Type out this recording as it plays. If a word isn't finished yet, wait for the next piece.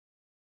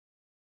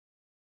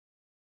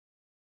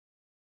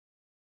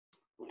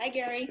Hi,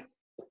 Gary.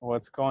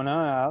 What's going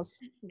on, Alice?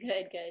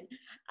 Good, good.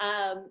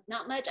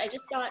 Not much. I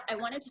just thought I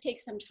wanted to take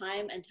some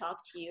time and talk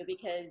to you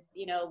because,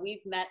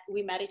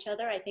 we met each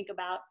other, I think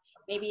about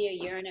maybe a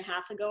year and a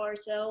half ago or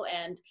so.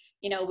 And,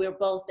 we're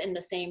both in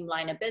the same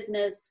line of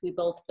business. We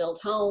both build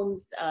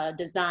homes,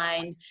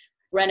 design,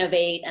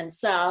 renovate, and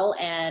sell.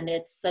 And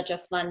it's such a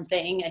fun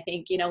thing. I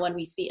think, when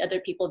we see other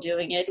people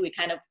doing it, we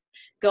kind of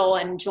go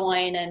and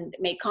join and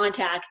make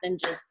contact and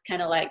just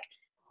kind of like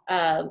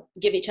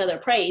give each other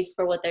praise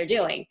for what they're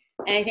doing.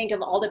 And I think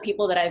of all the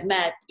people that I've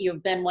met,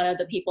 you've been one of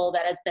the people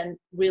that has been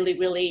really,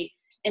 really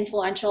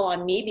influential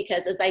on me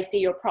because as I see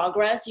your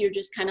progress, you're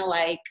just kind of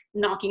like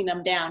knocking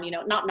them down,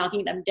 not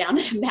knocking them down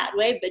in a bad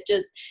way, but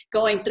just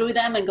going through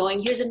them and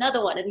going, here's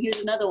another one and here's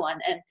another one.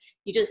 And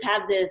you just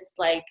have this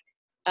like,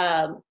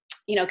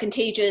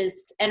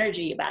 contagious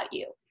energy about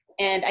you.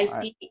 And I,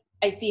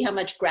 I see how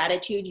much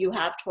gratitude you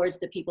have towards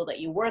the people that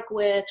you work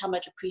with, how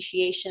much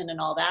appreciation and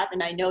all that.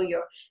 And I know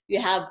you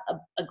have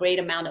a great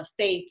amount of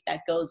faith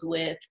that goes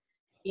with,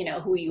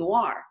 who you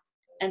are.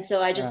 And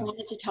so I just yeah,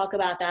 wanted to talk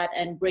about that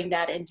and bring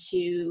that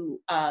into,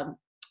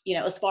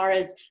 as far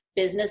as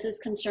business is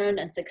concerned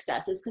and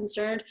success is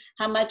concerned,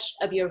 how much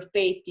of your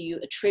faith do you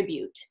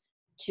attribute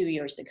to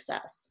your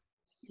success?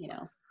 You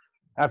know?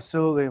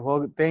 absolutely.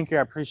 Well, thank you.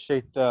 I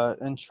appreciate the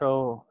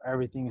intro,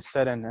 everything you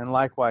said, and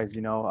likewise,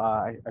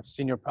 I've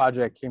seen your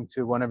project. Came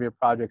to one of your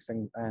projects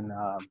in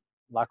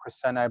La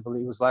Crescenta, I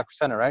believe it was La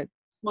Crescenta, right?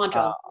 Uh,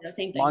 Montrose,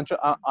 same thing.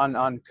 Mantra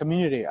on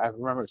community. I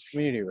remember it's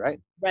community, right?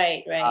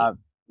 Right, right. Uh,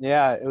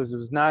 yeah, it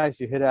was nice.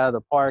 You hit it out of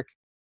the park,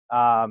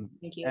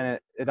 Thank you. and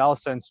it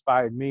also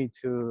inspired me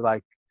to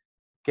like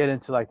get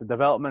into like the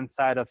development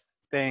side of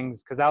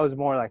things because I was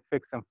more like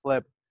fix and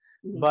flip.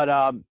 Mhm. But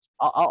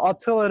I'll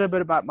tell a little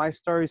bit about my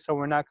story so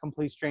we're not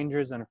complete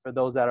strangers. And for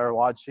those that are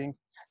watching,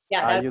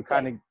 Yeah, that would you be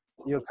kind good.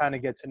 of you'll kind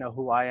of get to know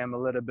who I am a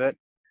little bit.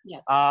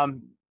 Yes.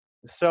 Um,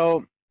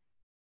 so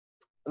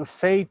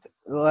faith.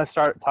 Let's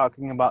start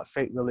talking about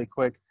faith really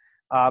quick.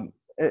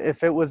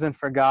 If it wasn't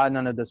for God,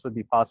 none of this would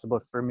be possible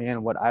for me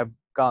and what I've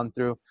gone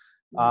through.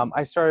 Mhm.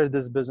 I started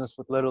this business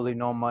with literally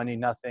no money,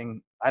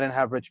 nothing. I didn't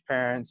have rich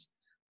parents.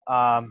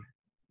 Um,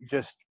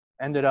 just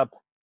ended up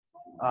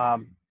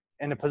um,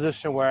 in a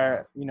position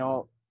where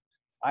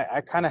I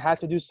kind of had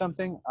to do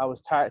something. I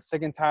was tired,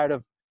 sick and tired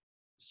of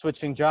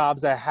switching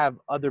jobs. I have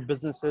other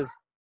businesses.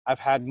 I've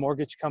had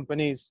mortgage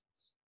companies.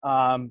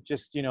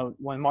 Just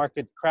when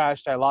market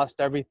crashed, I lost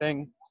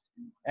everything,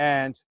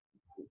 and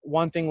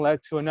one thing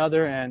led to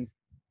another, and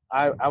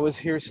I was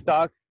here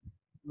stuck,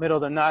 middle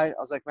of the night.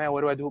 I was like, man,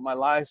 what do I do with my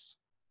life?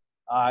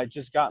 I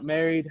just got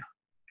married.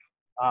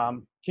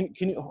 Can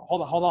you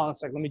hold on a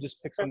sec? Let me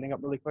just pick something up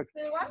really quick.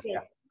 Yeah. Yeah,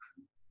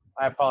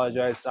 I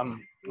apologize.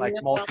 I'm like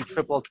No problem.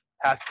 triple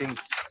tasking.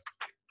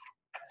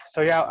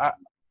 So yeah,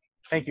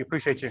 thank you.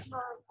 Appreciate you.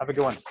 Have a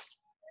good one.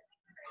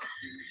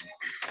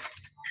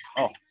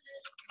 Oh,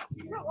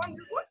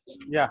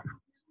 yeah.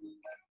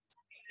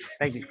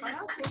 Thank you.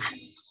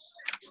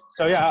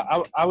 So yeah,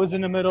 I was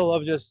in the middle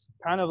of just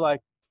kind of like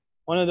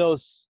one of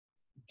those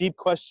deep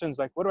questions,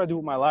 like, what do I do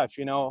with my life?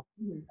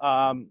 Mhm.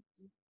 Um,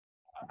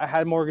 I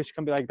had a mortgage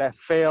company like that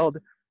failed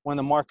when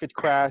the market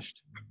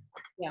crashed,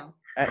 Yeah.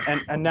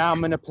 and now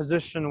I'm in a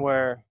position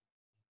where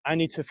I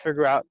need to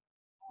figure out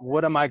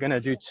what am I gonna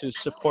do to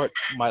support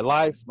my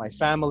life, my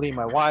family,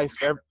 my wife,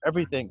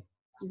 everything.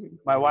 Mhm.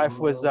 My wife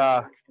was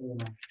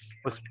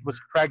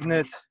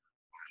pregnant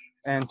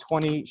and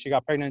 20. She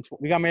got pregnant.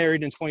 We got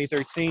married in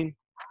 2013.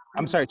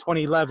 I'm Mhm. sorry,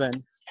 2011.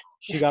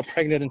 She got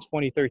pregnant in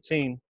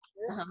 2013,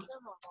 Uh-huh.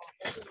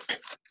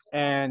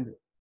 and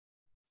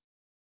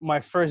my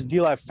first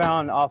deal I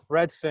found off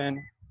Redfin,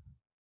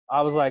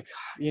 I was like,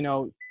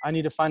 I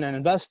need to find an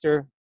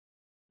investor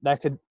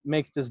that could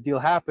make this deal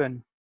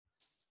happen.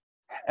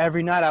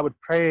 Every night I would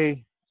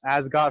pray,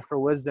 ask God for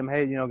wisdom.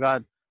 Hey,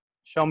 God,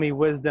 show me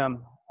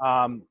wisdom.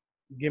 Um,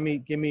 give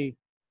me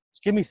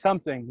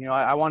something.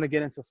 I want to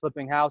get into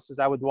flipping houses.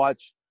 I would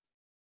watch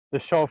the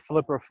show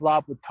Flip or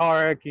Flop with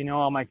Tarek.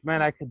 I'm like,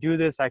 man, I could do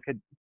this. I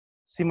could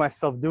see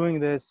myself doing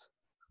this.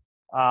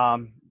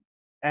 Um,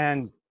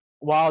 and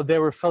while they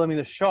were filming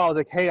the show, I was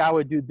like, hey, I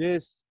would do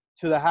this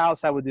to the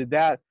house. I would do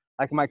that.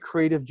 Like my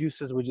creative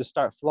juices would just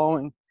start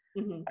flowing.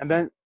 Mhm. And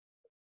then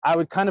I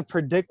would kind of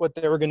predict what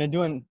they were going to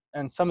do.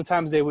 And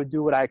sometimes they would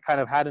do what I kind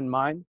of had in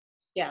mind.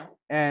 Yeah.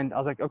 And I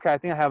was like, okay, I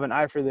think I have an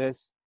eye for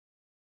this.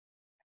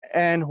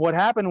 And what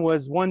happened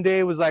was one day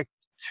it was like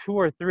 2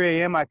 or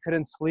 3 a.m. I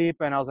couldn't sleep.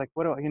 And I was like,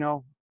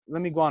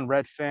 let me go on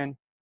Redfin.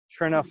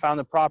 Sure enough, found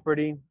the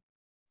property.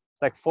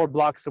 It's like 4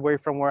 blocks away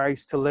from where I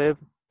used to live.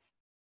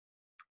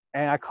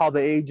 And I called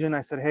the agent.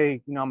 I said,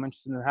 hey, I'm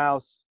interested in the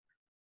house.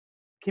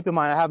 Keep in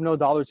mind, I have no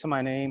dollar to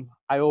my name.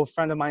 I owe a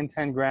friend of mine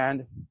 10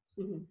 grand.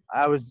 Mhm.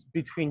 I was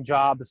between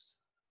jobs,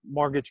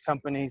 mortgage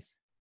companies.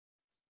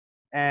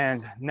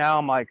 And now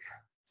I'm like,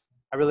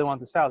 I really want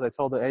this house. I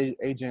told the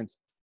agent,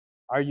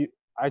 are you,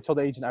 I told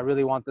the agent, I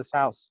really want this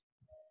house.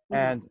 Mhm.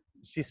 And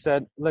she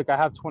said, look, I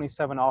have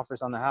 27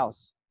 offers on the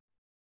house.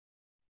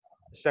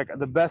 She's like,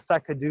 the best I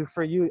could do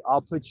for you,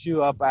 I'll put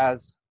you up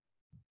as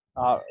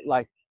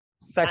like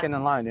second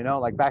in line, you know,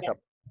 like Yeah. backup.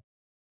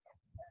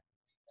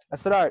 I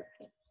said, all right,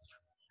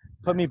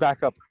 put me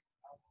back up.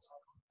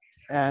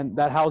 And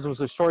that house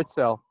was a short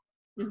sale.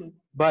 Mm-hmm.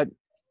 But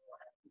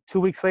 2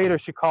 weeks later,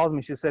 she called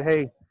me. She said,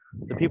 hey,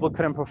 the people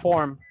couldn't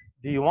perform.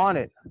 Do you want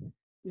it?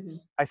 Mm-hmm.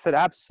 I said,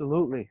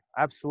 absolutely.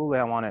 Absolutely,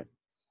 I want it.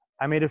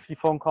 I made a few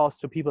phone calls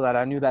to people that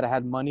I knew that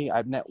had money.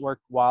 I've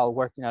networked while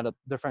working at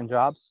different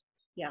jobs.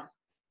 Yeah.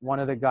 One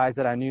of the guys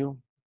that I knew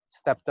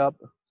stepped up,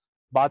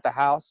 bought the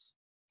house.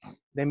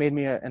 They made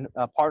me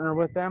a partner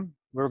with them.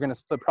 We were going to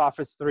split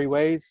profits 3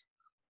 ways.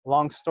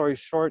 Long story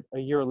short, a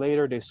year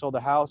later, they sold the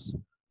house.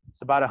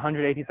 It's about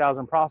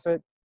 180,000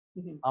 profit.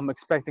 Mm-hmm. I'm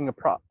expecting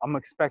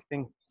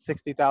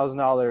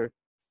 $60,000 Cut.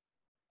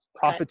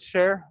 profit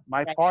share.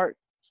 My Right. part,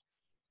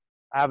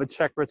 I have a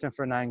check written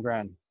for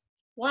 $9,000.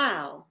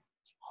 Wow.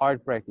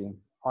 Heartbreaking,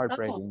 Oh.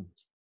 heartbreaking.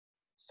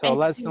 So And did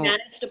let's you know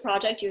manage the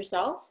project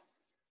yourself?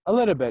 a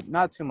little bit,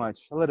 not too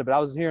much, a little bit. I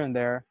was here and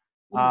there.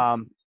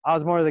 Mm-hmm. I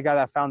was more the guy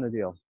that found the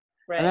deal.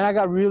 And then Right. I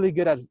got really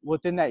good at,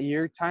 within that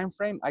year time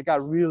frame, I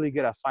got really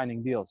good at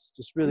finding deals,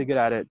 just really good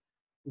at it.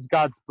 It's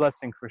God's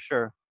blessing for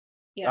sure.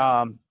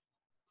 Yeah.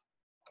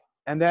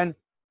 And then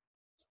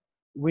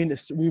we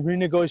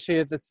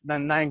renegotiated the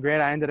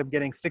 $9,000. I ended up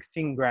getting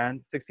 16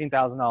 grand,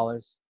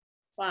 $16,000.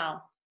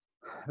 Wow.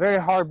 Very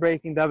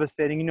heartbreaking,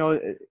 devastating. You know,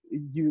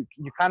 you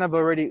kind of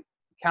already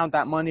count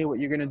that money, what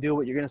you're gonna do,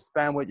 what you're gonna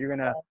spend, what you're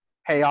gonna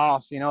pay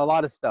off. You know, a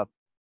lot of stuff.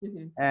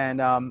 Mm-hmm.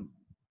 And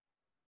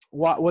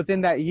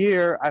within that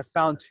year, I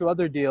found 2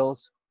 other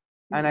deals,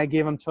 and I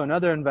gave them to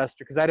another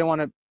investor because I didn't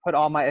want to put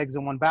all my eggs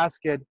in one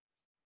basket.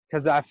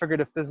 Because I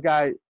figured if this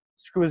guy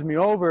screws me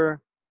over,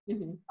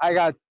 Mm-hmm. I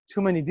got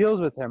too many deals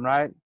with him,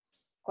 right? Of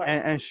course.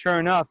 And sure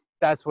enough,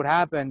 that's what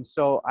happened.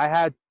 So I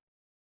had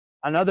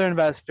another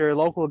investor,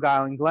 local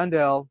guy in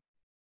Glendale.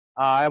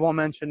 I won't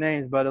mention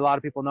names, but a lot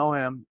of people know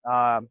him.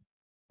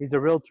 He's a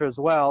realtor as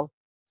well.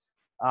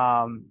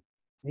 Um,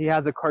 he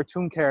has a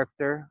cartoon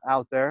character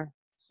out there,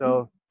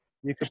 so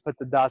you could put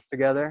the dots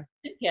together.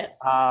 Yes.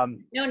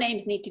 Um, No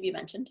names need to be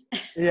mentioned.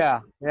 yeah.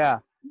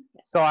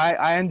 So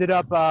I ended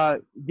up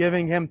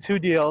giving him 2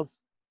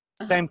 deals.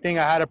 Same thing.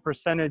 I had a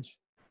percentage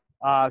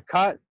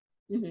cut.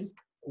 Mm-hmm.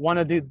 One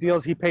of the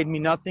deals he paid me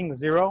nothing,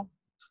 0,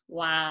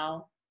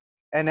 Wow.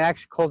 and it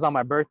actually closed on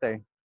my birthday.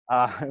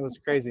 It was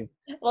crazy.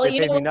 Well, They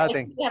you paid know me what? I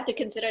nothing. think you have to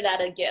consider that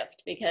a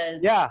gift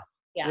because, Yeah,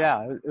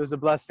 yeah. it was a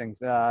blessing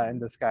in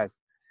disguise.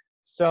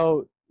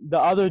 So the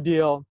other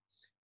deal,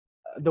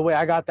 the way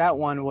I got that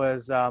one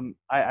was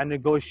I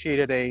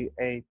negotiated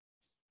a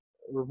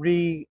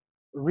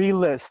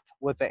relist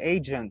with the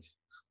agent.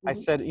 I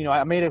Mm-hmm. said, you know,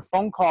 I made a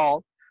phone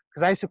call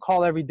because I used to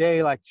call every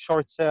day, like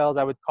short sales.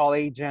 I would call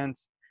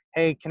agents,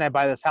 hey, can I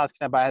buy this house?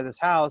 Can I buy this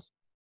house?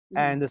 Mm-hmm.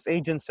 And this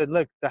agent said,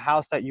 look, the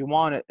house that you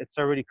want, it's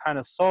already kind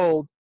of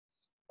sold.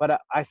 But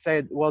I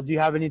said, well, do you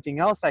have anything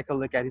else I could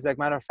look at? He's like,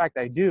 matter of fact,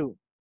 I do.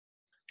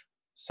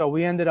 So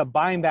we ended up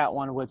buying that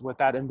one with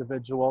that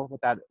individual, with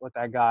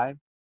that guy.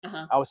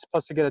 Uh-huh. I was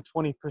supposed to get a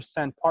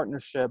 20%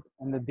 partnership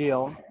in the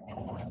deal.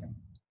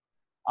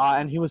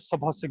 And he was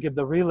supposed to give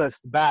the relist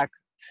back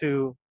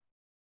to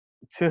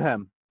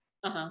him.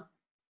 Uh-huh.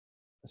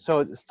 So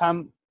it's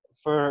time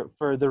for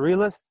the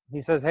relist.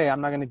 He says, hey,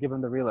 I'm not going to give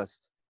him the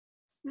relist.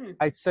 Hmm.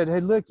 I said, hey,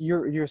 look,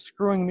 you're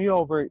screwing me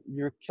over.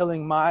 You're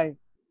killing my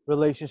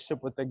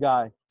relationship with the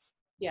guy.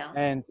 Yeah.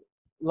 And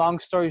long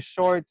story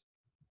short,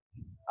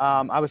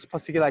 I was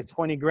supposed to get like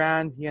 20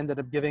 grand. He ended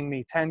up giving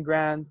me 10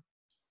 grand.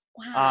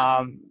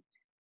 Wow.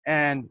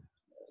 And,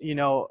 you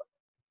know,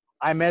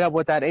 I met up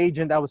with that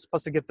agent that was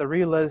supposed to get the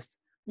relist.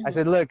 I Mm-hmm.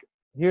 said, look,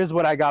 here's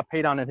what I got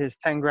paid on it. Here's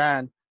 10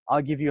 grand.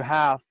 I'll give you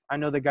half. I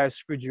know the guy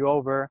screwed you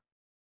over,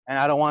 and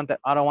I don't want that.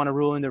 I don't want to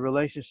ruin the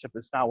relationship.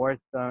 It's not worth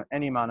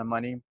any amount of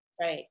money.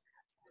 Right.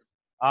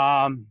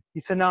 He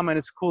said, no, man,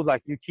 it's cool.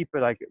 Like, you keep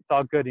it. Like, it's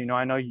all good. You know,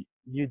 I know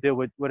you did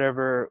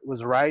whatever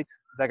was right.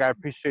 He's like, I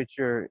appreciate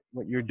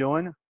what you're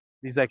doing.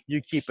 He's like,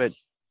 you keep it.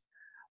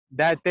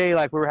 That day,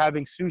 like, we were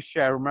having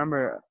sushi. I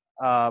remember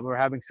we were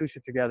having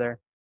sushi together,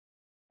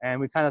 and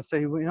we kind of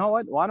say, well, you know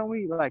what? Why don't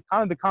we, like,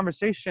 kind of the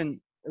conversation?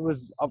 It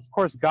was, of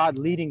course, God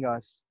leading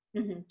us.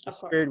 Mm-hmm. Of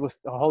course.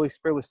 The Holy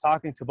Spirit was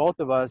talking to both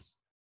of us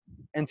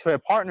into a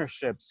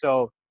partnership.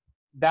 So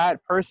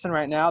that person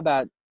right now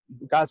that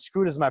got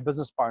screwed is my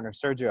business partner,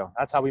 Sergio.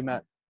 That's how we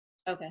met.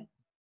 Okay.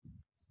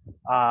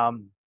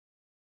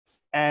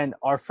 And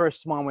our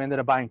first one, we ended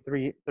up buying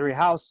three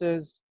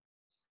houses.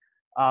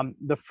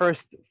 The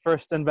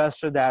first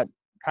investor that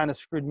kind of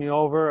screwed me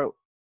over,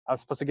 I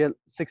was supposed to get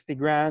 60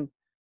 grand.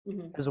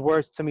 Mm-hmm. His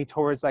words to me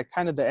towards like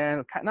kind of the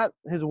end, not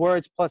his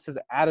words plus his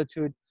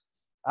attitude.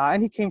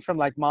 And he came from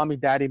like mommy,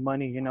 daddy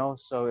money, you know,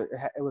 so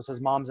it was his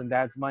mom's and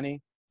dad's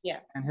money. Yeah.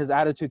 And his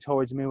attitude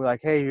towards me was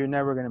like, hey, you're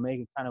never going to make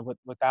it kind of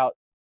without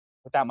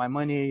my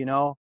money, you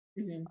know.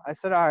 Mm-hmm. I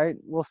said, all right,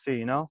 we'll see,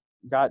 you know.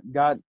 God,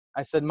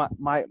 I said,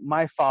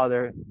 my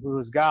father, who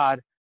is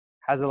God,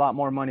 has a lot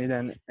more money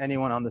than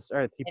anyone on this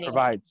earth. He Anyway,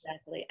 provides.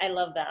 exactly. I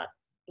love that.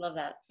 Love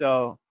that.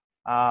 So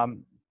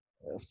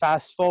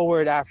fast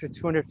forward after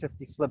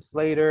 250 flips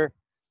later,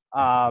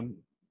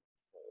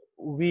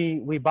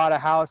 we bought a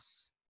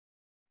house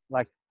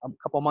like a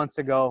couple months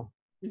ago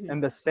Mhm. in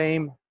the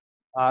same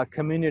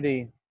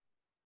community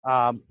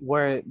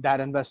where that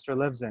investor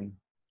lives in.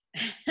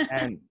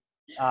 And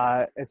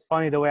it's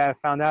funny, the way I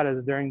found out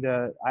is during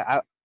the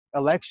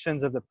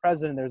elections of the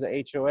president, there's a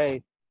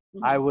HOA.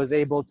 I Mhm. was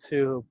able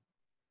to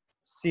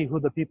see who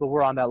the people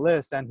were on that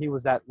list, and he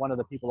was that one of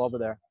the people over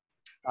there.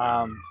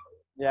 Um,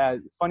 yeah,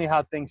 funny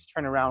how things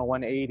turn around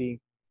 180,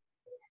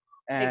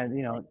 and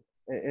you know,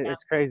 Exactly. Yeah.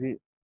 it's crazy.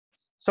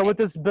 So with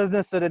this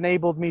business, it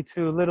enabled me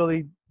to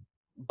literally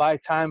buy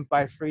time,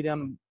 buy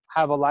freedom,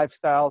 have a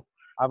lifestyle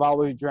I've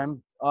always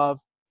dreamt of.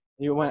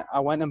 I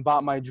went and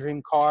bought my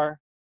dream car.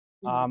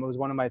 Mhm. It was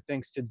one of my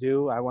things to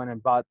do. I went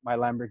and bought my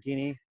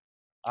Lamborghini.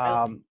 I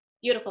love Um,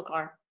 beautiful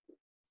car.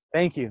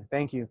 thank you,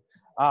 thank you.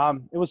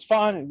 It was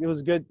fun. It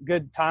was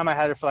good time. I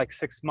had it for like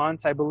 6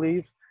 months, I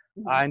believe.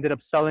 Mhm. I ended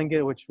up selling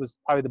it, which was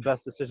probably the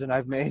best decision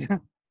I've made.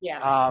 Yeah.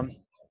 um,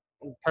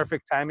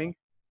 perfect timing.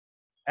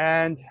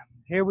 And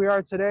here we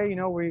are today. You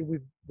know,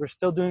 we're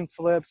still doing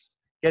flips,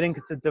 getting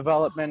to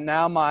development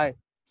now.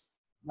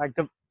 Like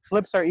the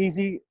flips are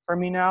easy for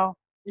me now,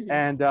 Mhm.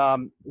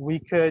 and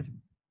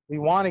we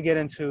want to get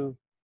into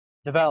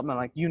development,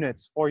 like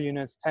units, 4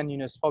 units, 10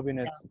 units, 12 Yeah.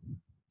 units.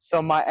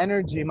 So my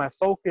energy, my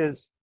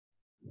focus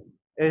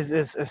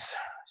is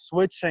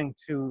switching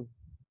to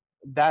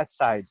that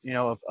side, you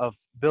know, of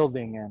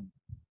building. And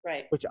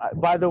Right. which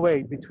by the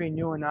way, between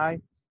you and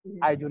Mhm.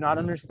 I do not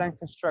understand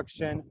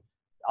construction.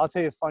 I'll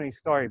tell you a funny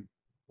story.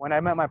 When I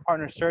met my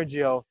partner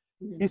Sergio,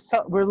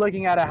 Mhm. we're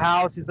looking at a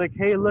house. He's like,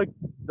 "Hey, look,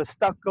 the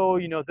stucco,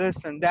 you know,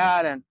 this and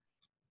that." And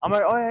I'm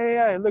like, "Oh yeah,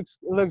 yeah, it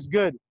looks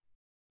good."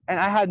 And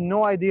I had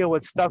no idea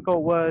what stucco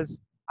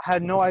was. I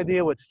had no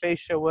idea what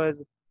fascia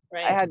was. I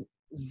Right. had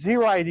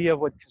zero idea of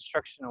what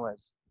construction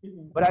was.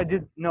 Mhm. But I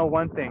did know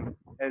one thing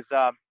is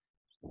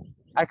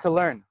I could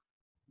learn.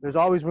 There's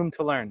always room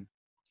to learn.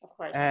 Of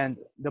course. And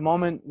the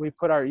moment we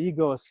put our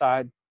ego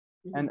aside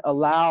Mhm. and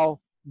allow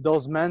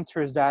those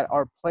mentors that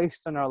are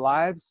placed in our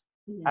lives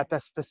Mhm. at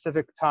that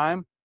specific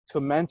time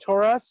to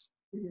mentor us,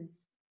 Mhm.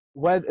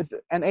 whether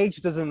an age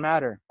doesn't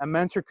matter. A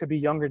mentor could be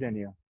younger than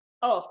you,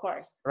 Oh, of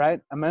course. right?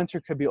 A mentor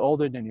could be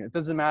older than you. It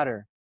doesn't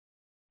matter.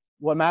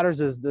 What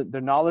matters is the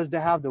knowledge they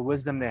have, the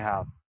wisdom they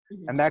have.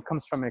 Mhm. And that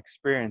comes from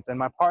experience. And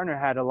my partner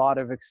had a lot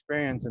of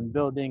experience in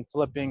building,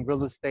 flipping,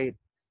 real estate.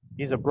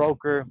 He's a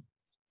broker.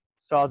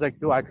 So I was like,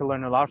 dude, I could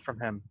learn a lot from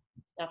him.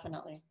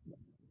 Definitely.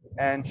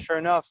 And sure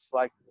enough,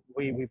 like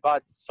we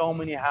bought so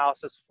many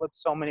houses, flipped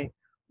so many.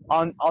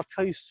 I'll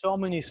tell you so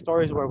many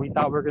stories where we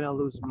thought we were gonna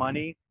lose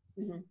money,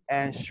 Mhm.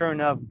 and sure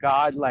enough,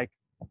 God, like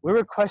we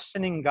were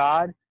questioning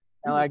God,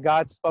 and Mhm. like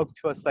God spoke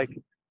to us like,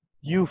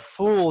 "You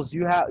fools,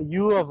 you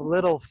of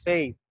little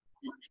faith.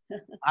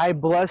 I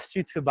blessed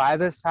you to buy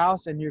this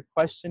house, and you're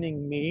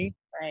questioning me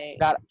Right.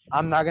 that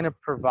I'm not gonna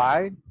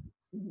provide."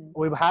 Mhm.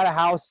 We've had a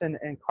house in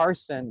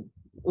Carson,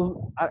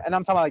 and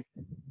I'm talking about like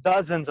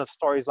dozens of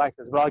stories like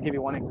this, but I'll give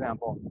you one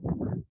example.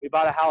 We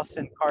bought a house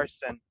in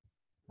Carson.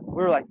 We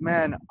were like,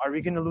 man, are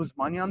we going to lose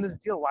money on this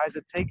deal? Why is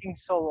it taking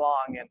so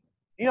long? And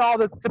you know, all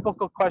the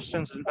typical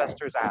questions Of course.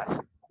 investors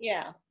ask.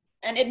 Yeah.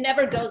 And it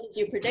never goes as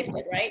you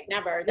predicted, right?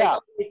 Never. There's Yeah,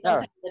 always some yeah,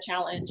 kind of a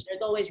challenge.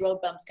 There's always road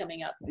bumps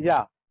coming up.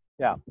 yeah,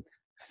 yeah.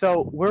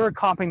 So we were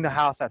comping the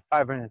house at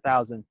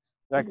 500,000.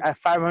 Like Mhm. at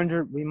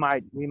 500, we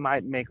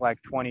might make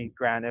like 20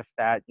 grand if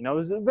that. You know, it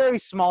was a very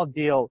small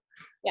deal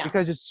Yeah.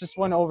 because it just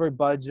went over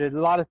budget.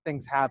 A lot of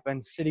things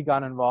happened. City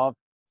got involved.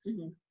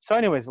 Mhm. So,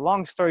 anyways,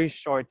 long story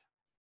short,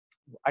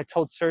 I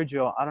told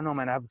Sergio, I don't know,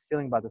 man, I have a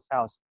feeling about this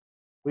house.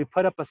 We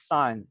put up a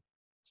sign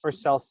for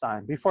sale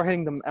sign before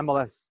hitting the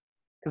MLS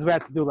because we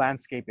had to do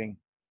landscaping.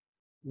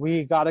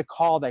 We got a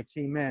call that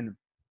came in.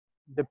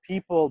 The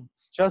people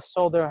just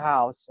sold their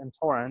house in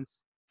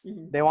Torrance.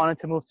 Mhm. They wanted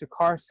to move to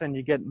Carson.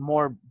 You get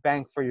more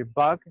bang for your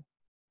buck.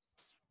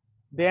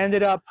 They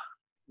ended up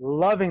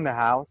loving the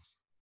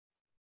house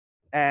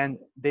and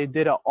they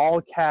did an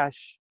all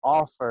cash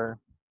offer,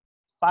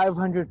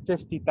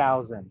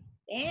 550,000.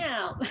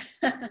 Damn.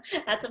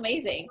 That's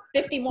amazing.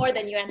 50 more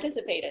than you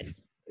anticipated.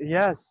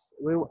 Yes,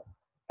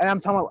 and I'm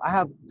talking about, I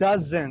have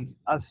dozens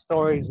of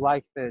stories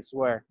like this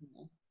where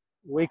Mhm.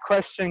 we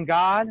question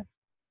God.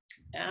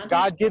 And he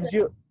God showed gives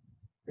you,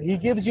 He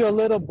gives you a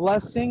little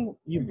blessing.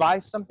 You it. Mhm. buy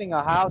something,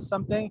 a house,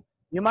 something.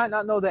 You might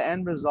not know the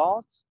end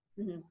result,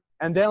 Mhm.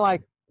 and then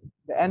like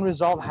the end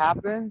result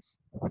happens,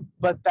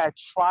 but that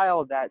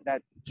trial,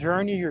 that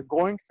journey you're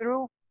going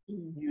through,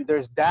 Mhm.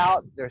 there's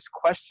doubt, there's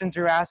questions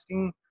you're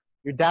asking.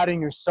 You're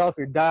doubting yourself.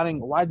 You're doubting,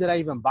 why did I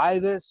even buy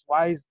this?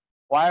 Why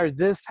are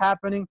this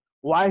happening?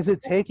 Why is it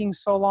taking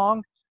so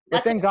long? But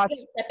That's then your ego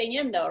God's, stepping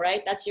in, though,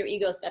 right? That's your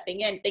ego stepping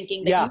in,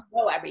 thinking that yeah, you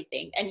know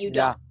everything and you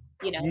don't,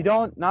 yeah. you You know?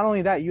 don't. Not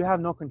only that, you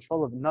have no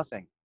control of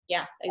nothing.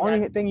 Yeah, Only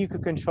exactly. thing you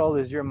could control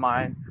is your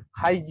mind,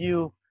 how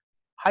you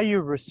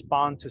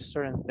respond to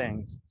certain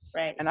things.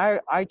 Right. And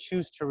I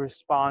choose to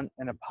respond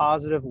in a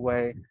positive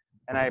way,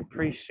 and I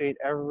appreciate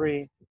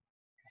every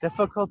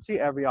difficulty,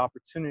 every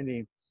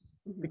opportunity.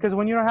 Mhm. Because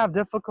when you don't have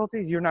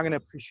difficulties, you're not going to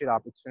appreciate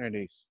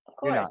opportunities. Of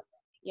You're course. not.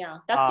 Yeah,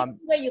 that's the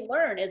way you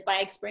learn, is by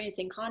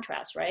experiencing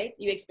contrast, right?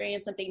 You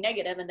experience something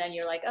negative and then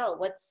you're like, oh,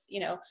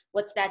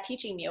 what's that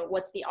teaching me? Or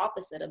what's the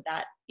opposite of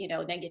that,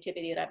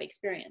 negativity that I've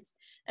experienced?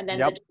 And then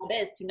the Yep. job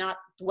is to not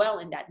dwell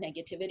in that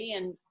negativity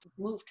and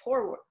move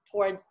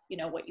towards,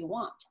 what you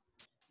want.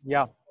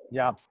 Yeah.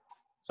 Yeah.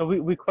 So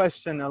we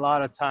question a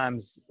lot of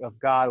times of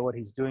God, what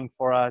he's doing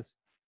for us.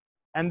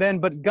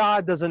 But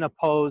God doesn't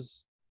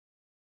oppose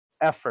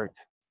effort,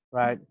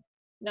 right? You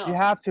No,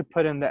 have to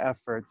put in the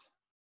effort,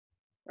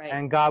 right.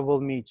 and God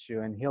will meet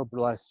you and he'll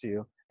bless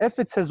you. If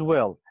it's his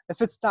will.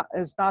 If it's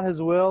not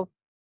his will,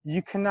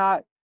 you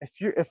cannot,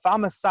 if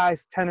I'm a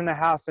size 10 and a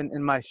half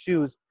in my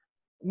shoes,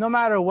 no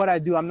matter what I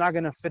do, I'm not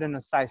going to fit in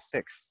a size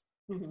 6.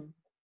 Mm-hmm.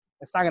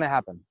 It's not going to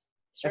happen.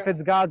 If Sure.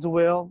 it's God's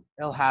will,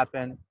 it'll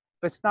happen.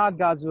 If it's not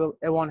God's will,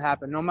 it won't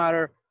happen, no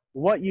matter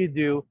what you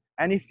do.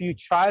 And if you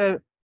try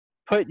to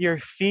put your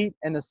feet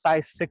in a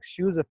size 6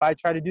 shoes, if I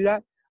try to do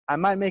that, I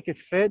might make it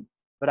fit,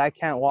 but I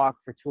can't walk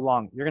for too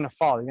long. You're going to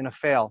fall. You're going to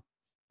fail.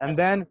 And That's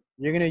then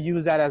you're going to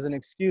use that as an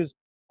excuse.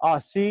 Oh,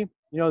 see,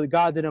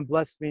 God didn't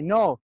bless me.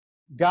 No,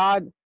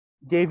 God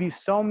gave you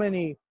so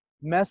many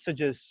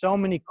messages, so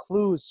many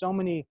clues, so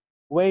many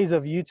ways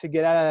of you to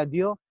get out of that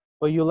deal,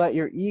 but you let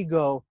your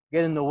ego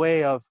get in the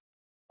way of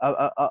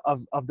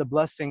the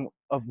blessing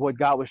of what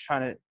God was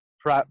trying to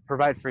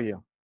provide for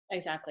you.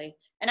 Exactly.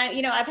 And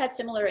I've had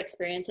similar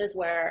experiences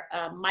where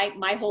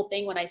my whole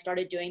thing when I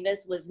started doing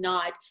this was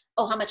not,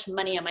 oh, how much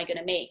money am I going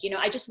to make?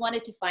 I just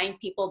wanted to find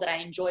people that I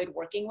enjoyed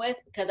working with,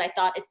 because I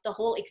thought it's the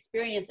whole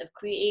experience of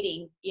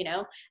creating,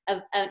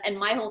 and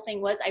my whole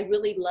thing was, I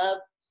really love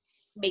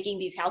making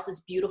these houses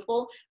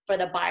beautiful for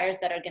the buyers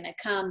that are going to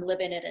come live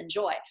in it,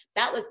 enjoy.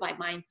 That was my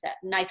mindset.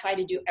 And I try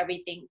to do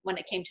everything when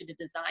it came to the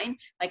design.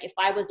 Like, if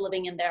I was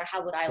living in there,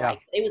 how would I like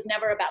it? It was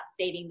never about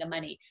saving the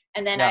money.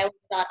 And then I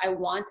always thought, I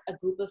want a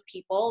group of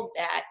people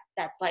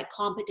that's like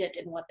competent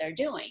in what they're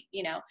doing,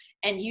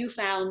 and you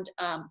found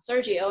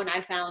Sergio, and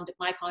I found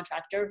my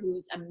contractor,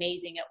 who's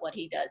amazing at what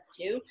he does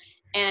too.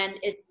 And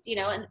it's,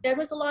 and there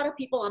was a lot of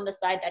people on the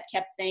side that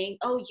kept saying,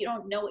 oh, you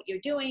don't know what you're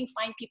doing.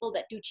 Find people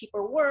that do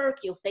cheaper work.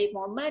 You'll save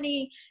more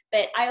money.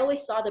 But I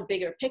always saw the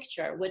bigger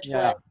picture, which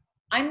was,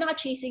 I'm not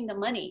chasing the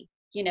money.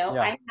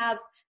 I have,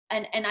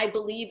 and I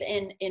believe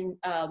in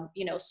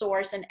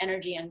source and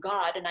energy and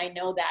God. And I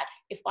know that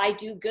if I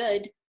do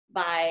good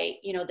by,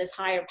 this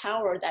higher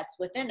power that's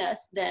within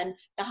us, then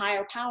the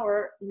higher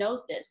power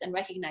knows this and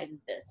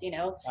recognizes this,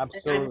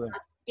 Absolutely.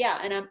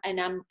 And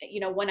I'm,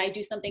 when I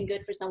do something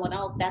good for someone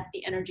else, that's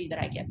the energy that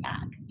I get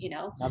back,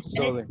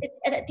 Absolutely.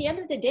 And at the end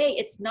of the day,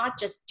 it's not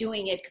just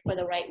doing it for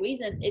the right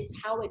reasons. It's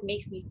how it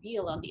makes me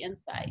feel on the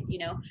inside.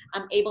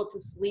 I'm able to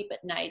sleep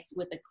at nights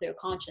with a clear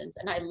conscience,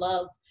 and I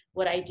love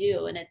what I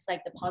do. And it's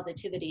like the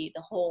positivity,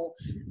 the whole,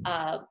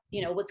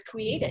 what's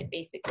created,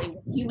 basically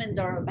what humans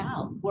are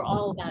about. We're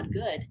all about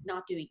good,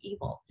 not doing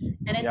evil.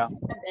 And it's sad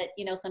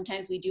that,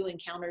 sometimes we do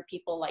encounter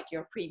people like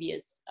your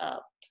previous,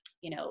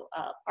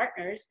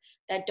 partners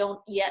that don't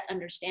yet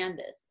understand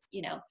this,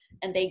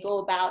 and they go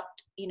about,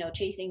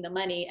 chasing the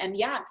money. And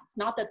it's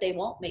not that they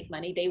won't make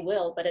money, they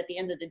will, but at the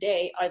end of the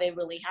day, are they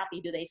really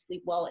happy? Do they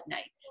sleep well at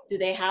night? Do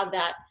they have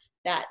that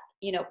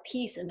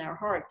peace in their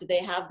heart? Do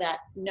they have that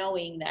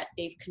knowing that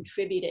they've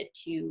contributed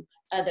to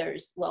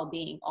others'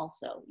 well-being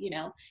also,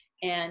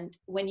 and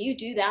when you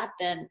do that,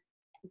 then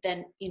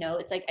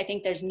it's like, I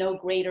think there's no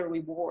greater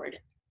reward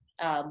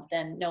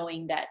than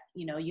knowing that,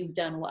 you've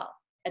done well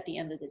at the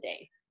end of the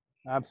day.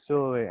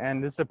 Absolutely.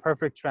 And this is a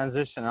perfect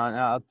transition.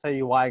 I'll tell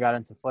you why I got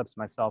into flips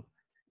myself.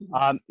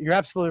 You're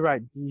absolutely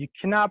right. You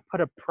cannot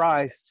put a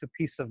price to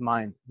peace of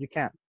mind. You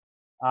can't.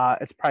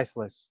 It's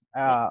priceless.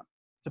 To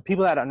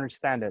people that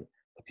understand it.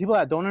 To people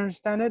that don't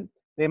understand it,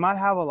 they might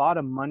have a lot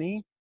of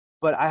money,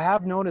 but I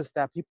have noticed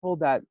that people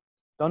that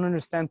don't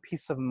understand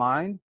peace of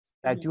mind,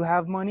 that do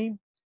have money,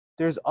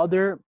 there's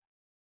other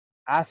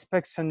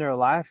aspects in their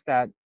life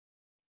that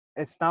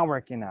it's not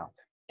working out.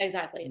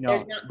 Exactly.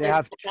 They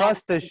have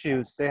trust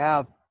issues. They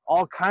have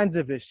all kinds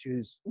of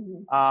issues.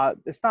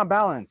 It's not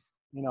balanced.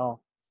 You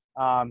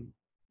have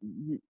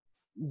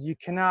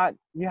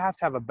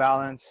to have a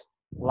balanced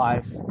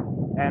life,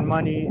 and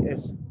money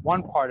is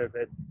one part of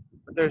it.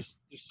 But there's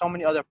so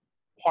many other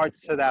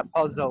parts to that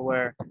puzzle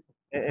where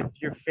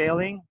if you're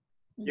failing,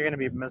 you're going to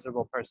be a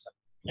miserable person.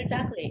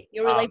 Exactly.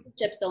 Your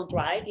relationships don't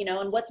thrive,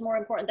 and what's more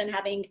important than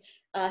having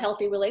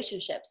healthy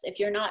relationships? If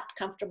you're not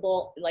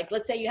comfortable, like,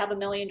 let's say you have $1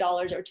 million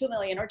or 2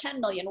 million or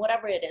 10 million,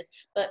 whatever it is,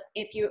 but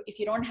if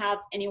you don't have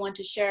anyone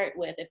to share it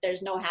with, if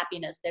there's no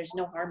happiness, there's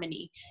no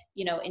harmony,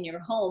 in your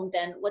home,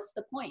 then what's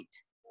the point?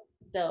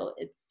 So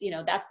it's,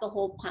 that's the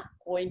whole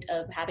point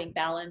of having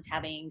balance,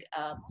 having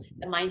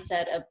the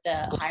mindset of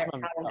the higher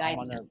power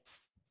guiding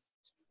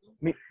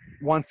you.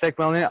 One sec,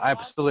 Melanie.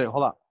 Absolutely.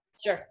 Hold on.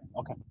 Sure.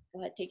 Okay. Go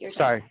ahead. Take your time.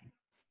 Sorry.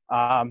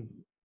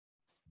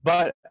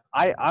 But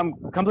I'm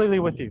completely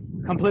with you.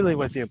 Completely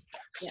with you.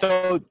 Yeah.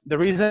 So the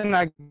reason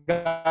I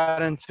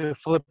got into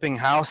flipping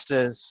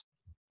houses,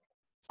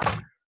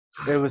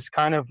 it was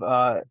kind of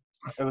a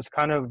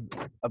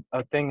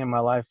thing in my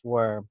life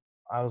where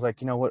I was like,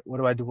 what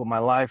do I do with my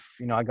life?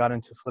 I got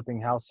into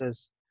flipping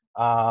houses.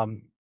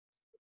 Um,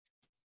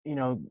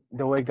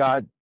 the way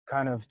God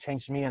kind of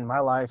changed me in my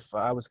life,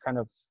 I was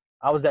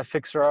that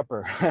fixer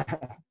upper.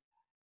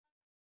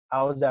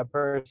 I was that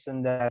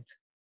person that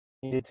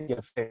needed to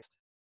get fixed.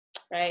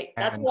 Right.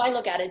 That's And how I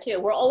look at it too.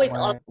 We're always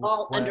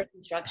all under when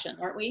construction,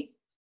 aren't we?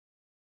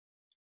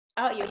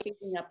 Oh, you're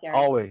picking up, Garri.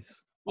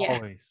 always, Yeah.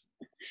 always.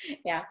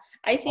 Yeah.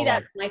 I see Hold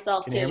that on.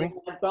 myself Can too. you hear me?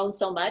 I've grown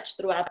so much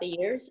throughout the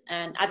years,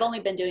 and I've only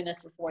been doing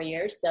this for 4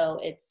 years. So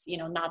it's,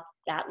 not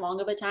that long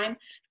of a time,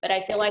 but I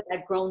feel like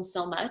I've grown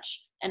so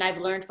much and I've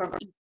learned from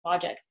each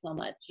project so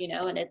much, and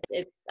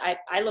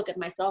I look at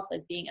myself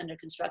as being under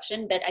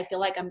construction, but I feel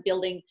like I'm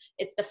building,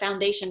 it's the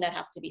foundation that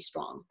has to be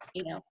strong,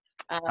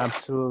 uh,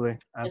 Absolutely,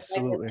 just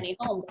like with absolutely, any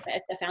home,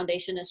 if the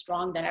foundation is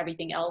strong, then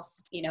everything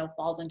else,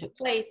 falls into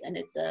place, and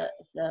it's a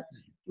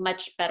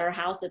much better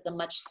house. It's a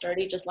much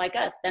sturdy, just like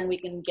us. Then we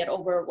can get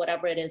over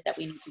whatever it is that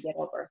we need to get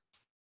over.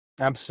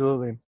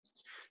 absolutely.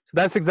 So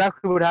that's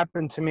exactly what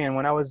happened to me. And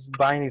when I was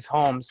buying these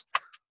homes,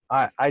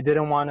 I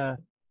didn't want to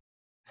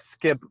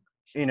skip,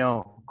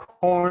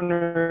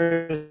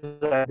 corners.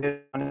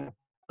 I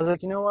was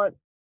like, you know what?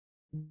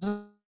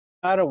 No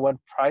matter what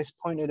price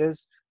point it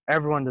is,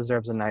 everyone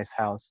deserves a nice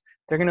house.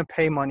 They're gonna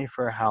pay money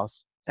for a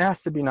house. It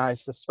has to be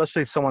nice,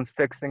 especially if someone's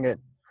fixing it.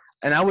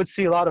 And I would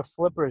see a lot of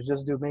flippers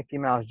just do Mickey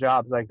Mouse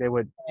jobs, like they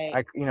would, Right.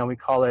 like we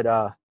call it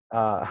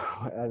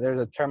there's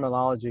a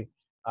terminology,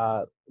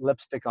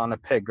 lipstick on a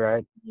pig,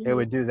 right? They Mhm.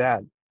 would do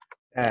that,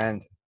 Yeah.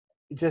 and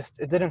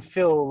it didn't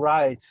feel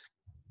right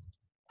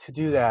to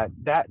do that.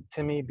 That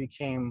to me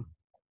became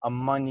a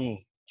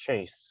money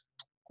chase,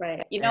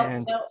 Right.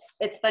 and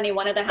It's funny.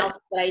 One of the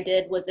houses that I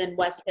did was in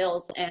West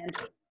Hills, and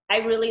I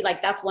really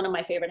like, that's one of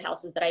my favorite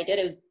houses that I did.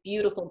 It was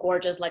beautiful,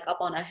 gorgeous, like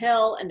up on a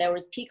hill, and there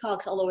was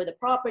peacocks all over the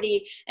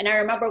property. And I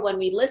remember when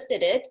we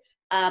listed it,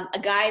 a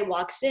guy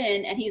walks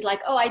in and he's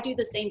like, "Oh, I do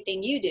the same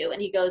thing you do." And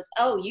he goes,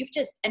 "Oh,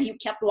 and he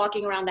kept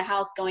walking around the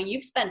house going,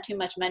 'You've spent too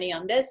much money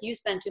on this. You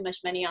spent too much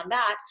money on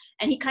that.'"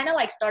 And he kind of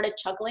like started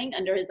chuckling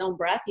under his own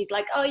breath. He's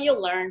like, "Oh,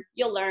 you'll learn.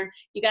 You'll learn.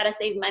 You got to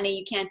save money.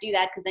 You can't do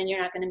that because then you're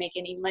not going to make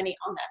any money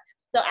on that."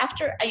 So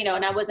after,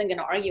 and I wasn't going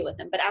to argue with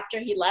him, but after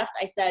he left,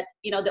 I said,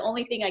 the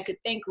only thing I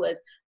could think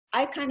was,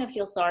 I kind of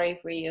feel sorry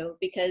for you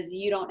because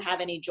you don't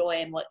have any joy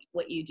in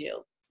what you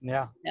do.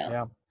 yeah, You know?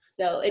 yeah,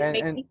 So it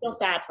makes and me feel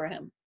sad for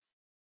him.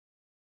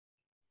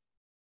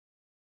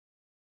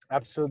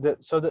 absolutely.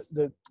 So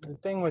the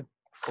thing with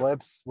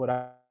flips, what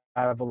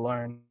I've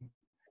learned,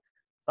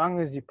 as long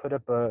as you put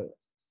up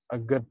a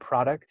good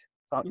product,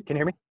 can you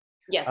hear me?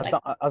 Yes,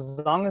 As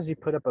long as you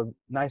put up a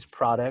nice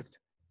product,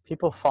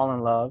 people fall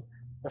in love.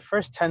 The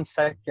first 10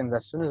 seconds,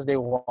 as soon as they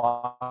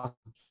walk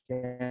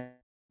in,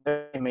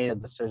 they made a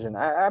decision.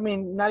 I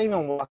mean, not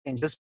even walking,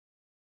 just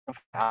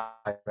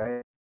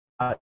right?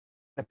 Uh,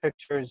 the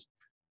pictures,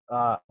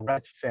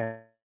 Redfin,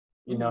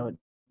 you mm-hmm. know,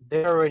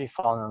 they're already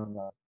fallen in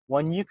love.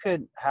 When you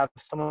could have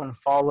someone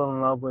fall in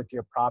love with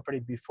your property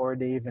before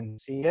they even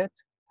see it,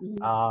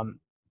 Mm-hmm. um,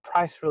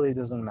 price really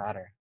doesn't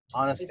matter.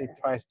 Honestly,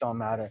 price don't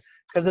matter,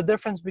 because the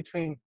difference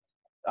between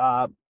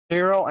uh,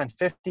 0 and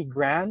 50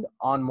 grand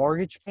on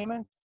mortgage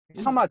payment,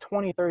 you're talking Mm-hmm.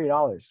 about $20,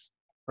 $30,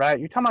 right?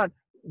 You're talking about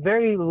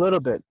very little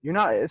bit.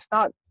 It's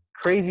not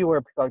crazy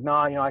where people are like,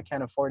 no, I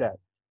can't afford that.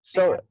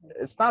 So Exactly.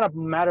 it's not a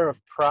matter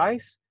of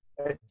price,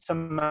 it's a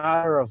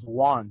matter of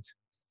want.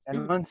 And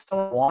Mm-hmm. when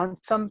someone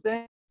wants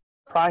something,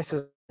 price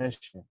is an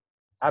issue. Right.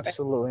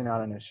 Absolutely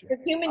not an issue.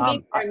 Because human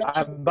beings are I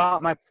emotional.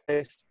 bought my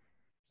place.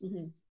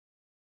 Mm-hmm.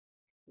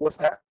 What's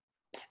that?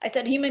 I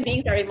said human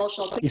beings are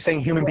emotional You creatures.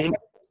 saying human being?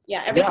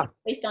 Yeah, Yeah. everything's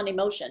based on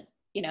emotion.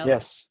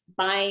 Yes.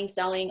 Buying,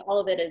 selling, all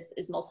of it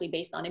is mostly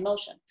based on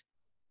emotion.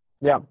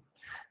 Yeah.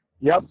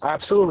 Yep,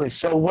 absolutely.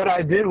 So what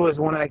I did was,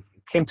 when I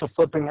came to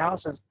flipping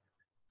houses,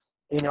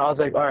 I was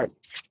like, all right,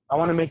 I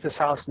want to make this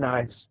house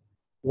nice.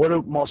 What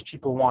do most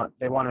people want?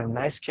 They want a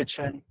nice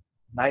kitchen,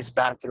 nice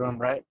bathroom,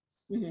 right?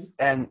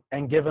 Mm-hmm.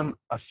 And give them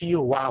a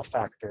few wow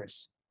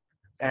factors.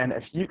 And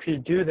if you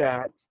could do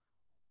that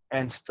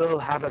and still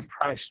have it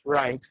priced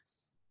right,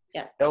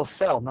 Yes, it'll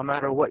sell. No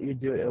matter what you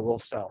do, it will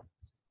sell.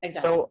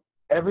 exactly. So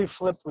every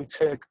flip we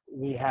took,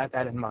 we had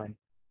that in mind.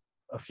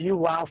 A few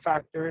wow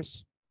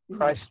factors, Mm-hmm.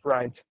 priced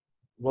right,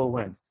 will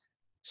win.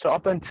 So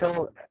up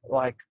until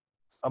like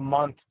a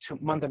month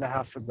and a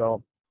half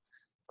ago,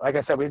 like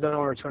I said, we've done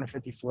over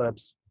 250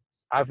 flips.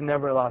 I've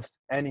never lost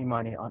any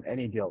money on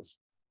any deals.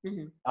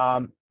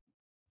 Mm-hmm.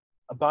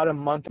 About a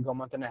month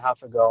and a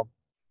half ago,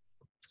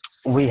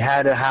 we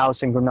had a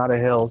house in Granada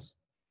Hills.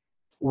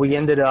 We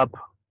ended up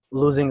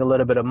losing a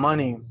little bit of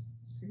money.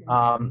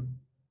 Mm-hmm.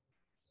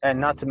 And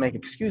not to make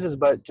excuses,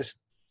 but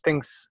just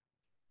things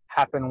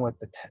happen with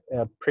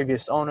the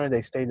previous owner.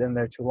 They stayed in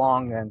there too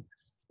long, and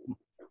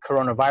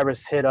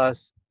coronavirus hit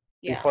us.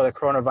 Yeah. Before the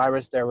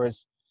coronavirus, there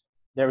was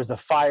the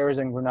fires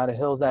in Granada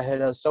Hills that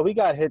hit us. So we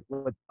got hit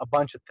with a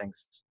bunch of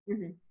things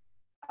Mm-hmm.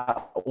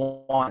 at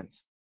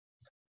once.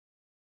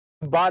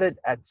 We bought it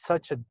at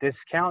such a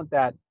discount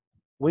that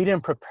we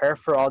didn't prepare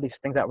for all these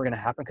things that were going to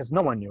happen, because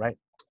no one knew, right?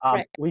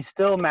 Right. We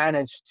still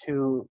managed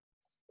to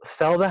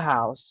sell the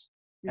house,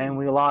 and Mhm.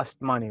 we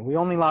lost money. We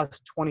only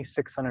lost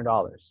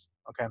 $2,600.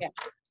 Okay, Yeah,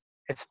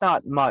 it's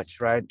not much,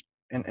 right?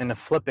 In a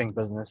flipping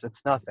business,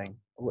 it's nothing.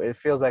 It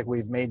feels like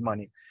we've made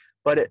money,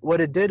 but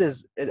what it did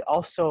is it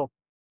also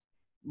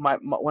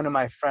one of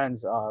my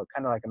friends,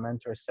 kind of like a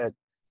mentor, said,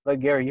 "Look,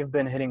 Gary, you've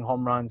been hitting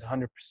home runs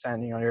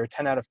 100%. You know, you're a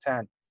 10 out of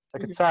 10. It's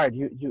like mhm. it's hard.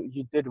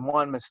 You did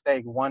one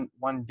mistake,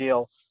 one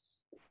deal.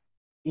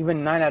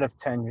 Even 9 out of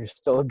 10, you're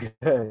still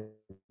good.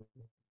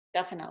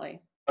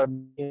 Definitely.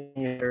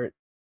 You're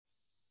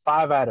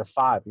 5 out of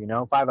 5. You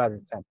know, 5 out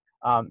of 10.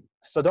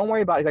 So don't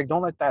worry about it. He's like,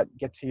 don't let that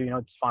get to you. You know,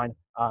 it's fine.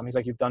 He's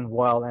like, you've done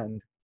well,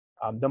 and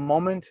the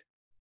moment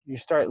you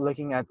start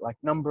looking at like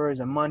numbers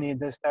and money,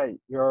 this that,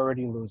 you're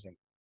already losing.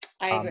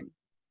 I agree. Um,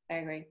 I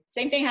agree.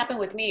 Same thing happened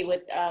with me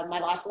with my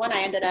last one.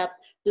 I ended up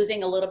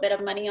losing a little bit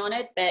of money on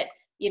it, but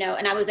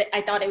and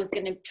I thought it was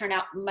going to turn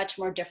out much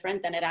more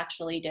different than it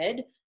actually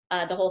did.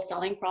 The whole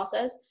selling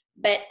process,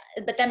 but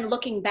then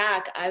looking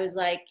back, I was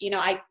like,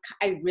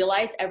 I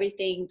realized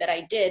everything that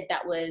I did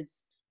that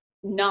was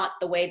not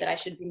the way that I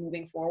should be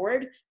moving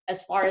forward,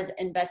 as far as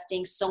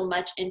investing so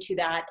much into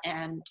that,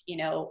 and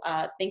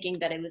thinking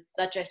that it was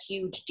such a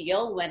huge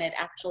deal when it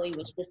actually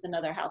was just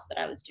another house that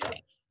I was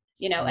doing.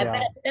 But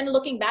yeah, then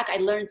looking back, I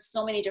learned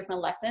so many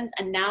different lessons,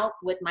 and now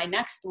with my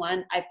next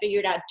one, I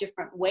figured out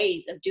different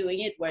ways of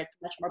doing it where it's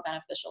much more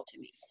beneficial to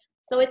me.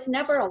 So it's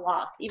never a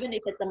loss. Even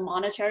if it's a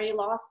monetary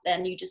loss,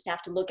 then you just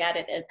have to look at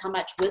it as how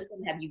much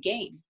wisdom have you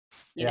gained,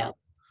 you yeah. know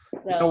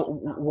You know, so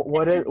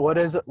what it's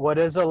is what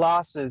is a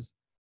loss is,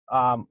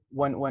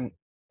 when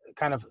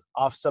kind of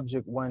off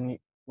subject, when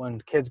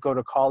kids go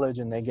to college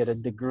and they get a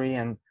degree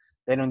and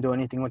they don't do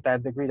anything with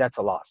that degree, that's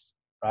a loss,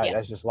 right? Yeah,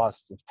 That's just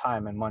loss of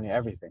time and money,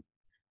 everything.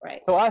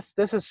 right. To us,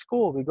 this is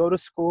school. We go to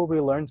school, we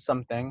learn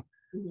something,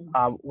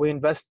 Hmm. we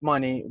invest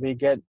money, we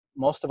get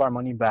most of our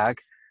money back,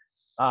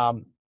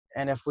 um,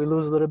 and if we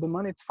lose a little bit of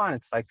money, it's fine.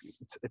 It's like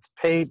it's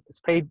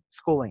paid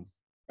schooling,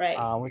 Right.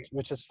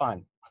 which is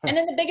fine. And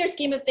in the bigger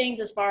scheme of things,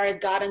 as far as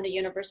God and the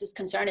universe is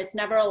concerned, it's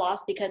never a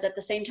loss, because at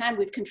the same time,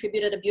 we've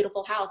contributed a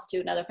beautiful house to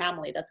another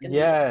family that's going to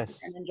be living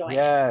and Yes, enjoying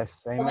it.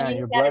 yes, So when amen. you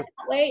You're look at it blessed.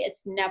 that way,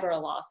 it's never a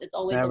loss. It's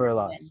always a Never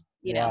win-win, lost.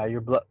 Yeah,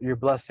 you're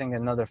blessing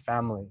another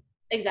family.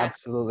 Exactly.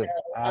 Absolutely, So,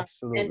 and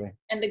absolutely,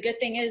 and the good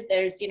thing is,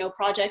 there's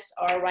projects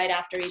are right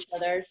after each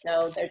other,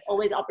 so there's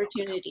always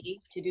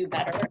opportunity to do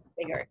better and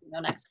bigger,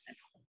 next time.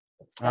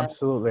 So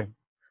absolutely,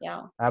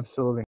 yeah.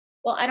 absolutely.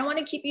 Well, I don't want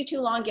to keep you too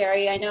long,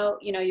 Gary. I know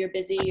you're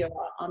busy. You're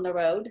on the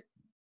road.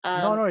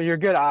 No, Um, no, you're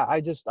good.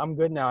 I'm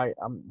good now.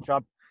 I'm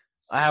dropped.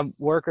 I have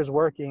workers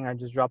working. I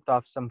just dropped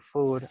off some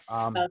food.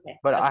 okay.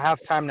 But Okay. I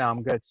have time now.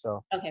 I'm good.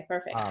 So, Okay.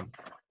 Perfect. um,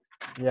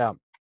 yeah.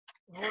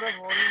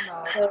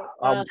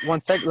 So,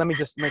 One sec. Let me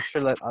just make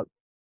sure that.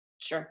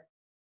 sure.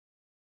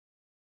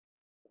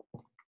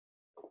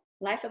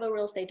 Life of a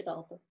real estate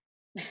developer.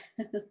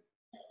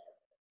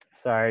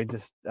 Sorry,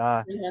 just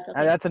That's and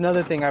okay. that's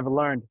another thing I've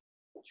learned.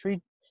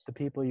 Treat the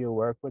people you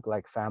work with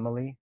like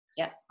family.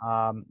 Yes.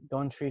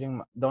 Don't treat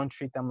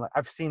them like,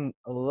 I've seen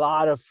a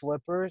lot of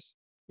flippers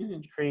Hmm.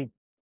 treat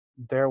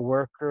their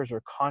workers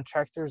or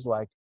contractors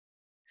like,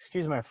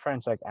 excuse my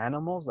French, like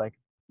animals, like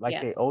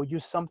Yeah. they owe you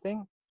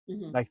something,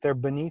 Hmm. like they're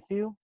beneath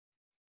you.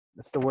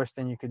 That's the worst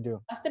thing you could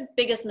do. That's the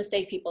biggest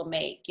mistake people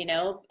make.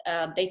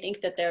 They think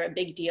that they're a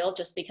big deal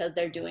just because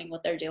they're doing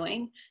what they're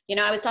doing.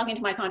 I was talking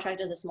to my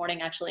contractor this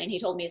morning, actually, and he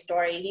told me a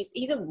story.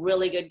 He's a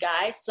really good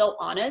guy, so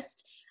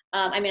honest.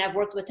 I mean, I've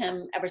worked with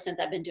him ever since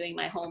I've been doing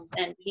my homes,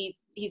 and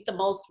he's the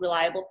most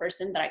reliable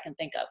person that I can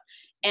think of.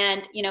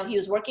 And he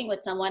was working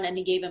with someone, and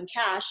he gave him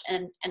cash,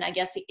 and I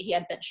guess he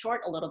had been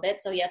short a little bit,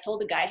 so he had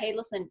told the guy, "Hey,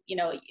 listen,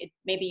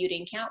 maybe you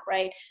didn't count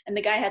right." And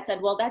the guy had said,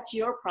 "Well, that's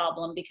your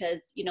problem,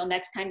 because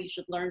next time you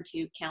should learn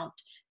to count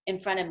in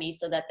front of me,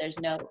 so that there's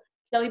no."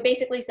 So he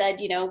basically said,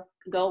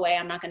 "Go away.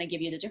 I'm not going to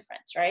give you the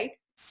difference," right?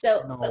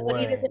 So, No but what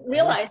he way. doesn't Are you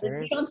realize is,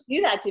 you don't serious?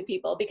 do that to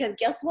people, because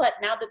guess what?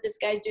 Now that this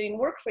guy's doing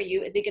work for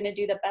you, is he going to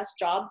do the best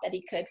job that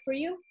he could for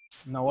you?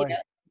 No You way.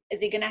 know,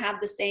 is he going to have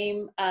the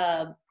same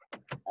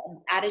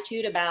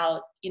attitude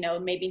about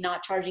maybe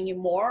not charging you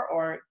more,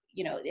 or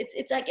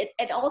it's like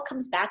it all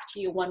comes back to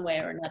you one way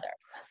or another.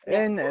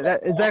 And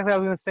that exactly, I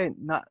was gonna say,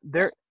 not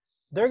they're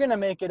gonna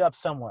make it up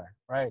somewhere,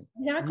 right?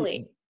 You,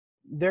 Exactly.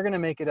 they're gonna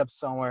make it up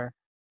somewhere.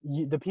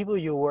 The people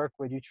you work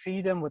with, you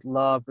treat them with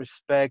love,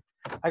 respect.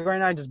 Like right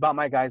now, I just bought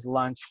my guys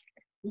lunch,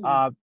 Mhm.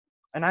 uh,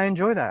 and I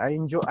enjoy that.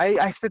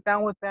 I sit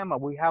down with them.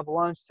 We have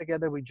lunch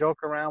together. We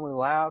joke around. We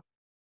laugh.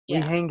 We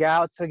Yeah. hang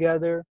out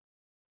together.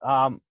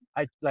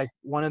 I like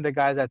one of the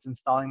guys that's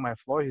installing my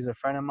floor. He's a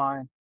friend of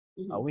mine.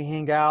 Hmm. We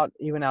hang out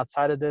even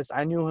outside of this.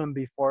 I knew him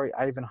before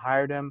I even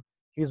hired him.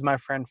 He was my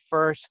friend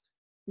first,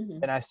 Hmm.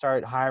 and I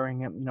started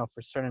hiring him,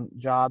 for certain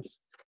jobs.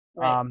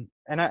 Right.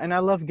 And I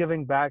love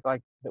giving back.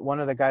 Like one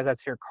of the guys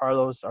that's here,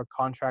 Carlos, our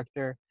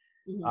contractor.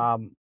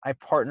 Hmm. I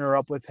partner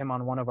up with him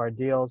on one of our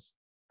deals.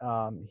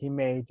 He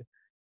made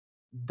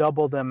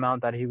double the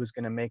amount that he was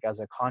going to make as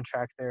a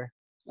contractor,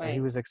 so he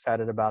Right. was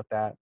excited about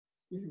that.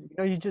 Mhm. You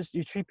know,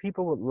 you treat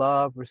people with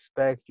love,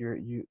 respect.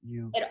 You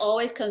It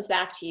always comes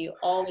back to you.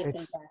 Always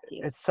comes it's back to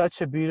you. it's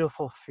such a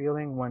beautiful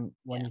feeling when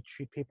Yeah. you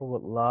treat people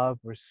with love,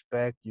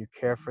 respect, you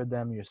care Mhm. for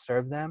them, you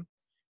serve them.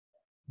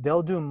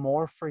 They'll do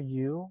more for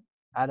you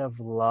out of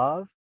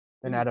love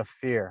than Mhm. out of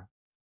fear.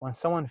 When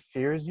someone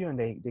fears you and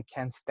they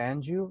can't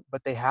stand you,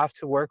 but they have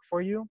to work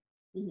for you,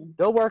 Mhm.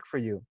 they'll work for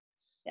you,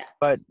 Yeah.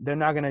 but they're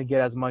not going to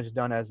get as much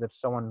done as if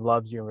someone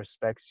loves you and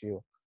respects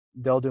you.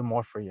 They'll do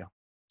more for you.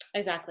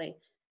 Exactly.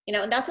 You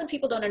know, and that's what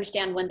people don't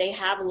understand. When they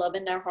have love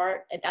in their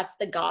heart, that's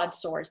the God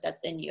source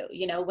that's in you.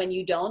 You know, when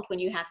you don't, when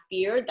you have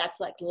fear, that's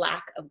like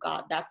lack of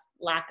God. That's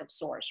lack of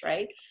source,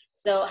 right?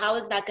 So how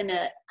is that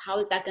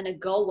gonna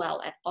go well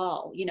at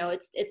all? You know,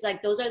 it's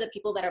like those are the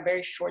people that are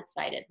very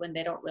short-sighted when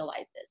they don't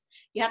realize this.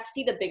 You have to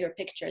see the bigger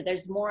picture.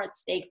 There's more at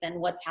stake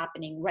than what's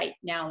happening right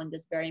now in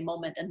this very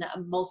moment and the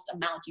most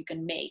amount you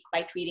can make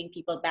by treating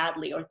people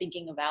badly or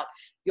thinking about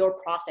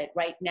your profit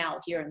right now,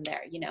 here and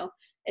there, you know.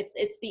 It's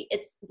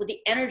with the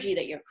energy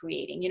that you're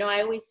creating. You know,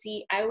 I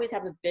always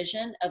have a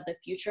vision of the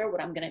future,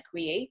 what I'm going to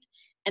create,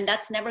 and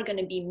that's never going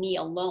to be me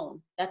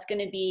alone. That's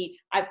going to be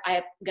I'm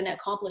going to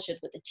accomplish it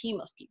with a team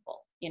of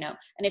people, you know.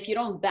 And if you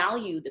don't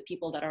value the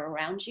people that are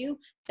around you,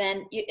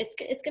 then it's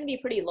going to be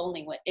pretty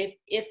lonely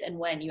if and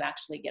when you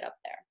actually get up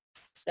there.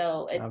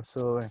 So it's,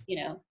 Absolutely.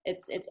 you know,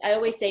 it's I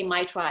always say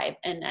my tribe,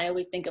 and I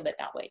always think of it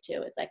that way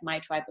too. It's like my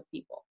tribe of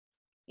people,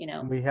 you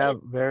know. We But have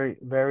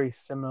very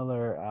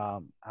similar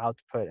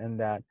output in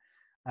that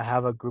I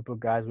have a group of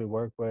guys we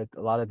work with.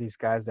 A lot of these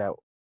guys that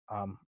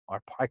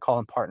are, I call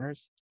them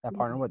partners, that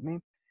partner with me,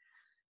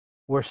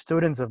 were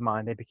students of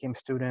mine. They became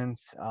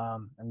students,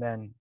 and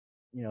then,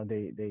 you know,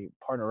 they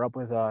partner up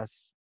with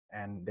us,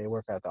 and they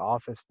work at the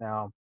office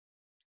now.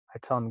 I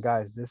tell them,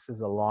 guys, this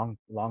is a long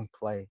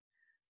play.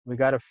 We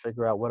got to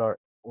figure out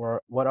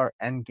what our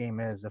end game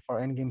is. If our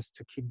end game is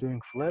to keep doing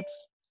flips,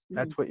 Mhm.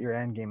 that's what your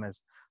end game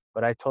is.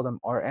 But I told them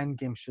our end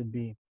game should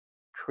be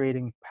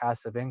creating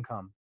passive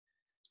income,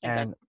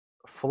 and Exactly.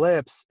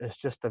 flips is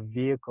just a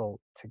vehicle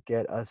to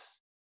get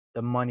us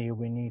the money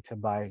we need to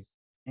buy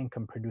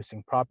income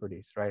producing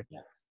properties, right?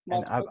 Yes.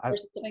 And Multiple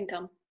sources of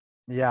income.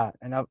 yeah,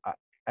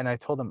 and I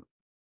told them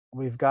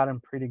we've gotten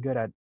pretty good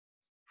at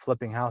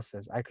flipping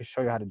houses. I could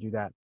show you how to do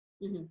that.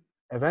 Hmm.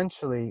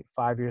 Eventually,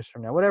 5 years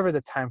from now, whatever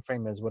the time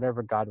frame is,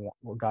 whatever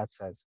what God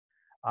says,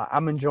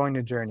 I'm enjoying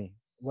the journey.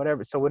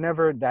 Whatever. So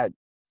whenever that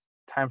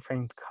time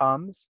frame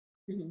comes,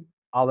 Hmm.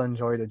 I'll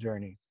enjoy the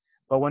journey.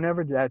 But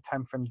whenever that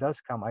time frame does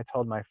come, I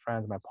told my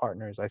friends, my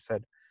partners, I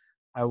said,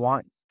 I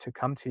want to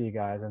come to you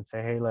guys and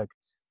say, hey, look,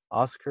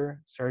 Oscar,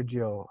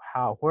 Sergio,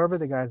 How, whoever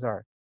the guys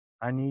are,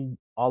 I need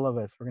all of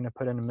us. We're going to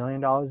put in $1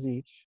 million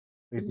each.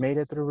 We've Hmm. made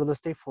it through real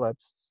estate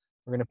flips.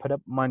 We're going to put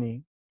up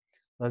money.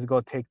 Let's go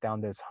take down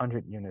this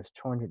 100 units,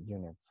 200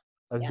 units.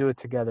 Let's Yeah. do it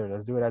together.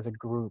 Let's do it as a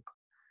group.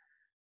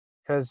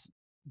 Because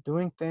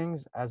doing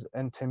things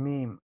and to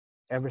me,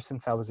 ever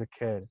since I was a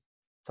kid,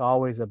 it's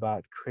always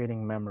about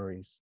creating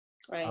memories.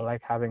 I Right.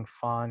 like having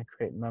fun,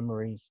 create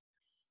memories.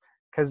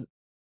 Because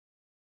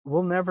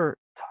we'll never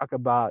talk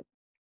about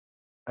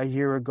a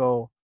year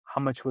ago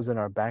how much was in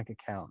our bank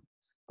account,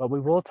 but we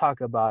will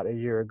talk about a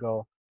year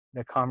ago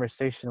the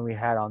conversation we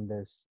had on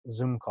this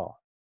Zoom call.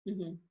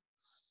 Hmm.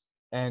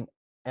 And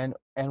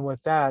and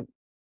with that,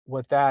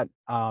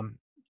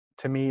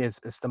 to me is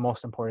the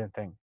most important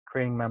thing,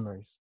 creating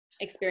memories, um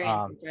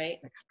Experiences, right?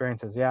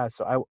 experiences. Yeah,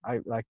 so I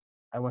like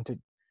I went to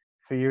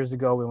a few years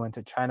ago, we went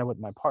to China with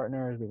my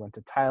partners, we went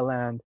to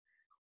Thailand,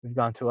 we've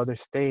gone to other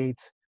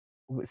states.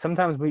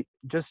 Sometimes we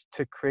just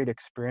to create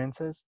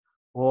experiences,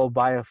 we'll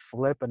buy a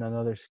flip in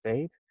another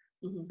state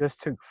Hmm.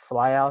 just to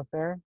fly out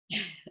there,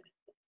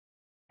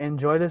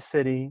 enjoy the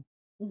city,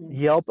 Hmm.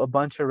 Yelp a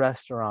bunch of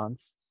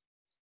restaurants,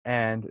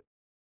 and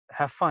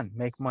have fun,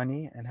 make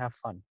money and have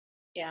fun.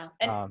 Yeah.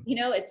 And um, you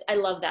know, it's I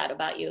love that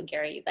about you,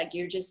 Gary. Like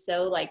you're just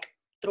so like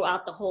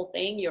throughout the whole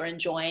thing, you're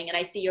enjoying. And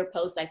I see your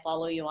posts. I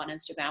follow you on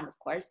Instagram, of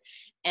course.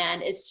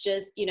 And it's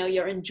just, you know,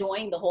 you're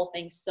enjoying the whole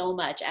thing so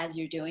much as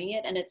you're doing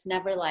it. And it's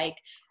never like,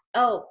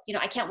 oh, you know,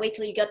 I can't wait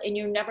till you get, and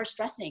you're never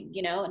stressing,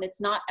 you know, and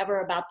it's not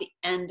ever about the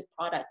end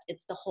product.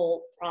 It's the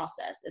whole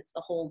process. It's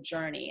the whole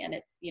journey, and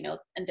it's, you know,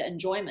 and the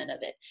enjoyment of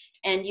it.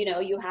 And you know,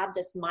 you have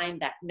this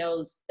mind that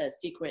knows the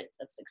secrets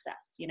of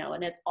success, you know,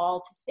 and it's all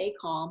to stay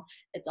calm.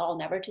 It's all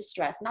never to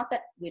stress. Not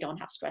that we don't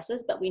have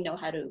stresses, but we know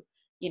how to,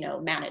 you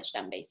know, manage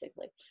them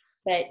basically.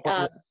 But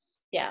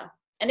yeah.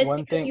 And it's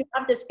one because thing you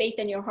have this faith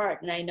in your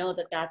heart. And I know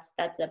that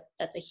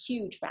that's a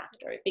huge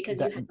factor, because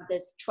you that have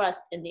this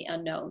trust in the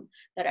unknown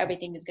that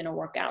everything is going to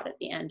work out at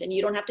the end. And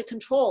you don't have to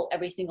control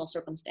every single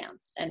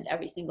circumstance and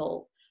every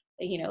single,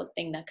 you know,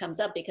 thing that comes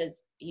up,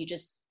 because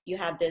you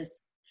have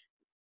this,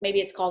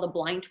 maybe it's called a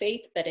blind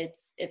faith, but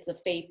it's a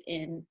faith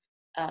in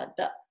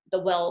the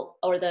well,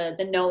 or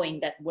the knowing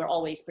that we're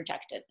always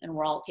protected and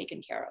we're all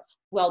taken care of,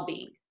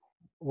 well-being.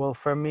 well,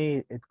 for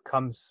me, it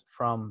comes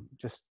from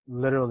just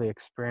literally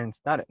experience,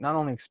 not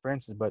only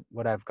experiences, but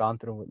what I've gone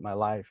through with my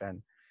life,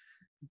 and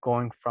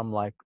going from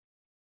like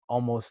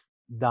almost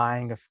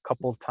dying a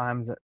couple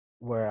times,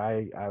 where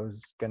I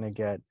was gonna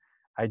get,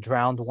 I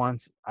drowned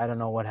once. I don't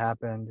know what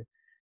happened.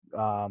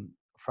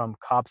 From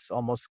cops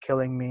almost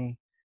killing me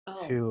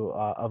Oh. to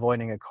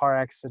avoiding a car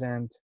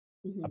accident,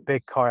 a Hmm.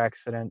 big car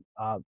accident,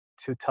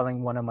 to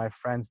telling one of my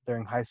friends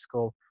during high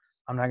school,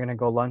 I'm not gonna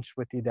go lunch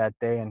with you that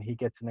day, and he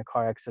gets in a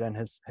car accident.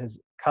 His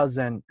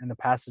cousin in the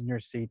passenger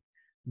seat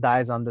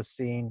dies on the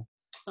scene.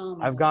 Oh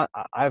my I've God.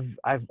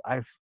 got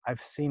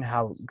I've seen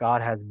how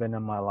God has been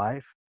in my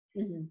life,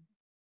 Hmm.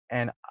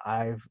 and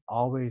I've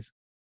always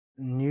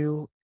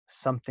knew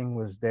something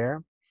was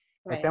there.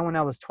 But Right. then when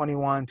I was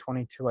 21,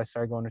 22, I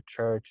started going to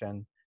church,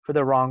 and for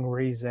the wrong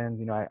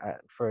reasons,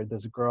 for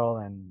this girl,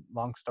 and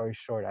long story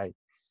short, I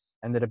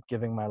ended up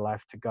giving my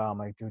life to God. I'm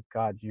like, dude,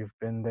 God, you've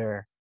been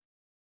there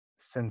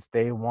since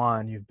day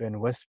one. You've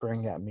been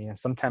whispering at me and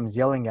sometimes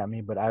yelling at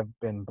me, but I've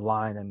been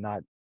blind and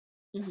not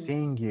Hmm.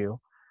 seeing you.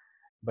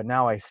 But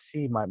now I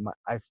see my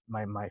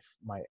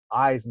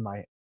eyes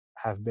my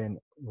have been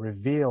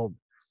revealed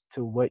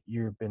to what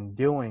you've been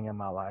doing in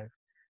my life,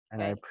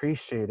 and I Right.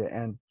 appreciate it.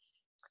 And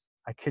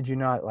I kid you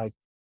not, like,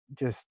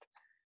 just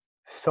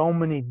so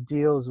many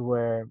deals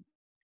where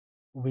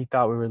we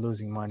thought we were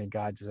losing money.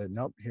 God just said,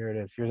 nope, here it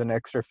is. Here's an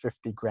extra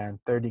 50 grand,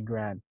 30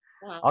 grand.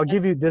 Wow. I'll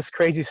give you this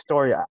crazy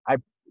story.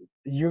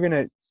 You're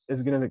gonna,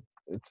 it's gonna,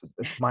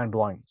 it's mind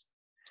blowing.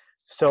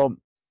 So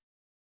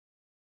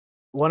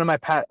one of my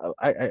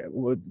I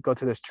would go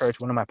to this church.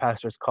 One of my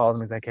pastors called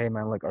me. He's like, hey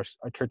man, like our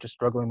church is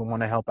struggling. We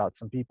want to help out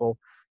some people.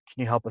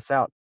 Can you help us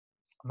out?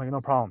 I'm like,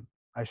 no problem.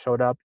 I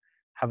showed up,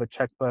 have a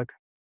checkbook,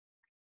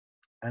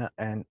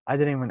 and I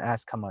didn't even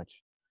ask how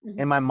much.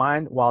 In Hmm. my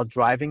mind, while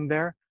driving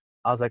there,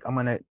 I was like, I'm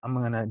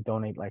gonna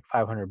donate like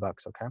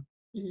 $500. Okay.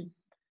 Hmm.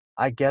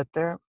 I get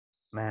there,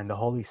 man. The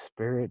Holy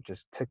Spirit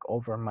just took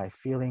over my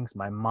feelings,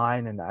 my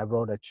mind, and I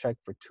wrote a check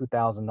for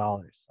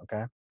 $2,000.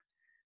 Okay,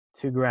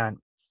 2 grand.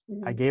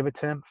 I Hmm. gave it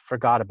to him.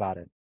 Forgot about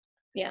it.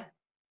 Yeah.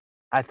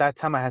 At that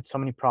time, I had so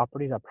many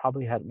properties. I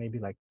probably had maybe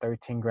like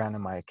 13 grand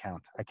in my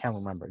account. I can't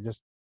remember.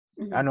 Just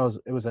I Hmm. know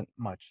it wasn't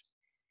much.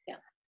 Yeah.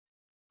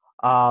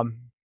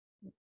 Um,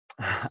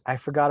 I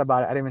forgot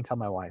about it. I didn't even tell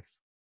my wife.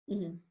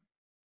 Hmm.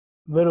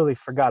 Literally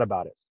forgot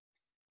about it.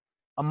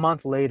 A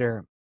month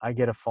later, I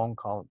get a phone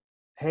call.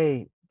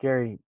 Hey,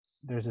 Gary,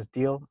 there's this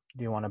deal.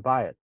 Do you want to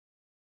buy it?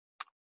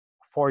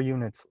 4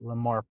 units,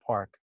 Lamar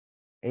Park,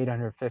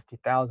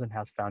 850,000,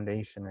 has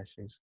foundation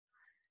issues.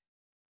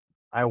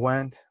 I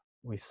went,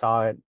 we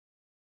saw it.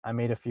 I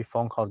made a few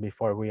phone calls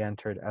before we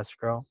entered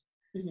escrow.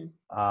 Hmm.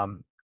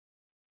 Um,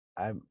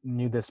 I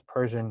knew this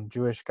Persian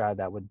Jewish guy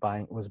that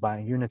was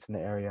buying units in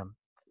the area.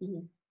 Hmm.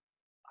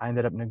 I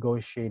ended up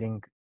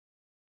negotiating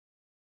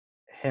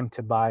him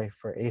to buy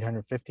for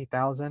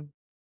 850,000.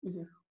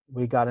 Hmm.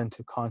 We got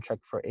into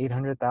contract for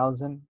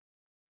 800,000.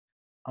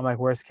 I'm like,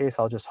 worst case,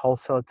 I'll just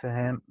wholesale it to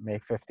him,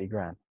 make 50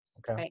 grand.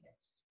 Okay. Right.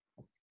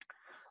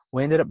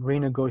 We ended up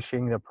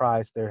renegotiating the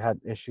price.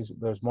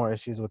 There's more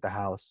issues with the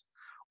house.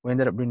 We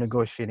ended up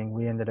renegotiating.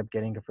 We ended up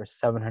getting it for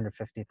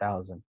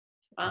 750,000.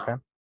 Okay. Wow.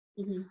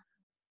 Hmm.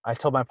 I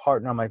told my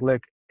partner, I'm like,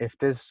 look, if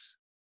this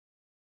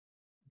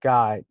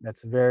guy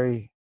that's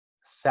very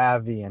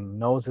savvy and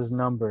knows his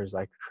numbers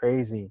like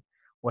crazy,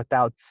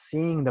 without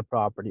seeing the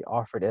property,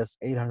 offered us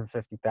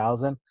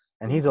 850,000,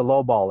 and Hmm. he's a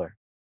low baller,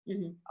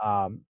 Hmm.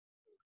 um,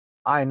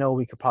 I know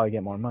we could probably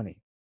get more money.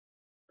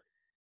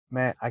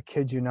 Man, I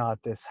kid you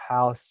not, this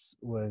house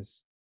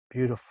was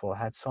beautiful. It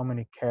had so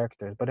many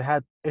characters, but it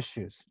had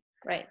issues.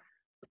 Right.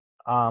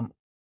 Um,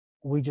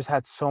 we just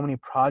had so many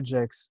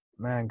projects.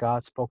 Man,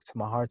 God spoke to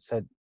my heart,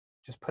 said,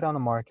 just put it on the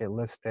market,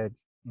 list it,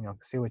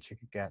 see what you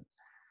could get.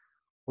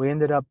 We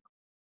ended up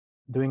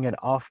doing an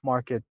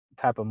off-market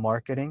type of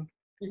marketing.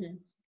 Hmm.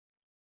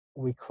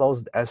 We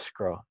closed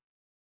escrow.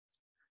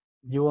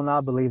 You will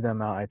not believe the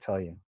amount I tell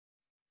you.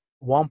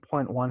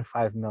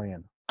 1.15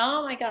 million.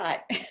 Oh my God.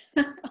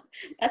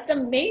 That's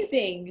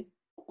amazing.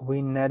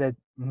 We net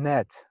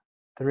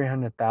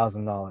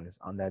 $300,000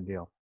 on that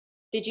deal.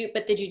 Did you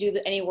do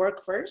any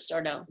work first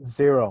or no?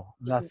 Zero,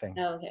 Just, nothing.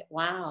 oh, okay.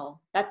 Wow.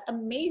 That's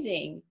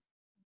amazing.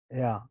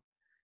 Yeah.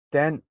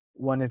 Then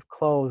when it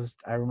closed,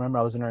 I remember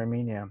I was in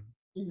Armenia,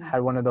 Hmm.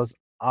 had one of those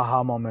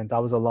aha moments. I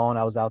was alone.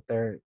 I was out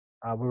there.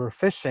 We were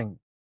fishing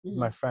with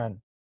my Hmm.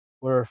 friend.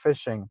 We were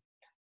fishing,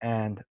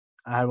 and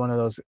I had one of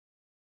those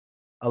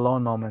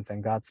alone moments,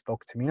 and God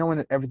spoke to me.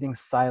 When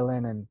everything's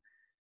silent and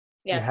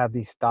you Yes. have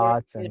these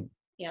thoughts, Good. and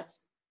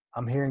Yes.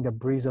 I'm hearing the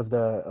breeze of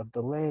the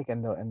lake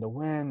and the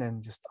wind,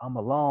 and just I'm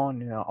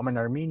alone. I'm in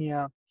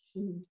Armenia,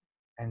 Hmm.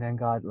 and then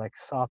God, like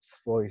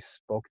soft voice,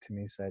 spoke to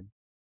me, said,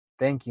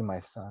 "Thank you, my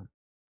son."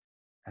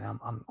 And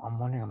I'm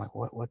wondering, I'm like,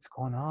 what's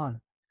going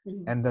on?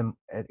 Hmm. And then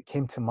it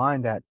came to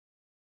mind that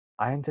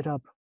I ended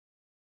up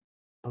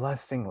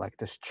blessing like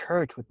this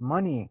church with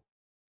money,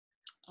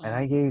 and Oh,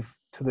 I gave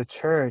to the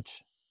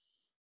church.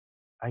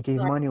 I gave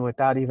sorry. money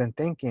without even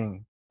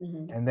thinking,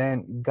 Hmm. and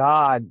then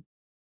God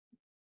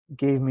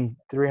gave me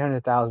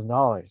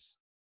 $300,000.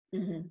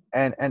 Hmm.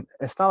 And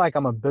it's not like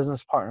I'm a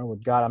business partner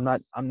with God.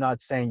 I'm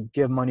not saying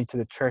give money to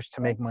the church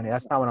to make money.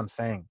 That's not what I'm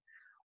saying.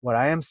 What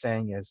I am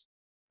saying is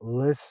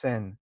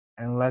listen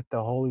and let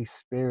the Holy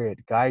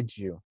Spirit guide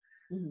you.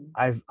 Mhm.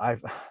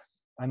 I've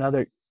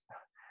another,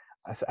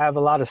 I have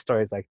a lot of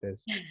stories like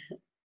this.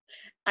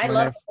 I When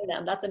love I to hear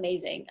them. That's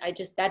amazing. I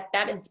just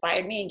that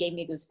inspired me and gave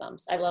me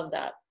goosebumps. I love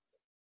that.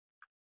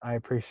 I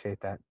appreciate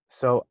that.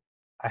 So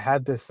I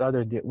had this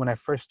other deal when I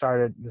first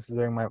started. This is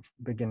during my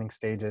beginning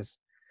stages.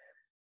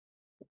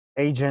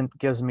 Agent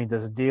gives me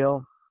this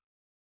deal,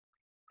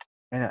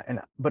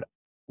 and but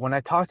when I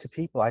talk to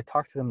people, I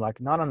talk to them like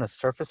not on a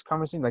surface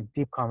conversation, like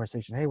deep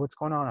conversation. Hey, what's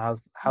going on?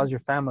 How's your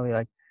family?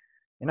 Like,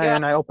 You're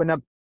and I open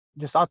up,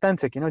 just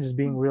authentic, just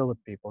being real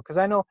with people, because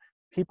I know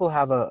people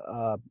have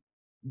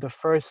the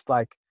first,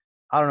 like,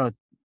 I don't know,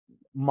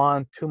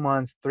 month, 2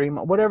 months, 3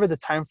 months, whatever the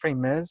time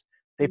frame is,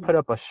 they Mhm. put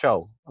up a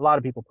show. A lot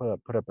of people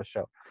put up a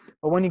show.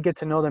 But when you get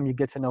to know them, you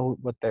get to know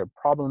what their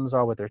problems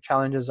are, what their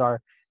challenges are.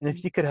 And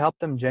if you could help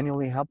them,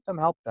 genuinely help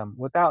them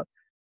without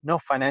no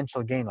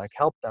financial gain, like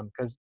help them,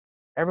 because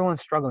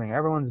everyone's struggling,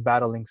 everyone's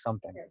battling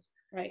something. Yes.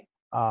 Right.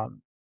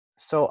 Um,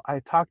 so I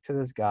talked to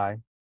this guy.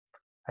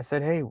 I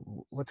said, hey,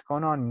 what's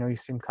going on? You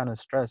seem kind of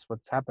stressed.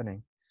 What's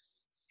happening?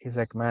 He's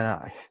like,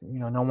 man,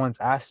 no one's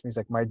asked me. He's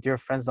like, my dear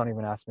friends don't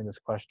even ask me this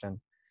question.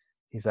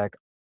 He's like,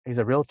 he's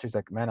a realtor. He's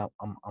like, man,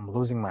 I'm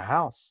losing my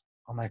house.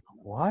 I'm like,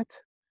 what?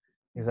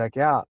 He's like,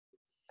 yeah.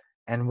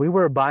 And we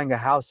were buying a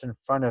house in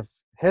front of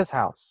his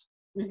house.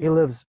 He Hmm.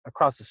 lives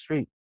across the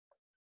street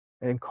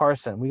in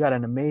Carson. We got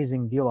an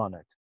amazing deal on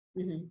it.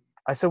 Hmm.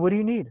 I said, what do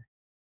you need?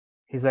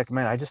 He's like,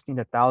 man, I just need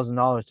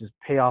 $1,000 to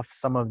pay off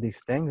some of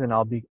these things, and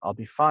I'll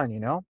be fine.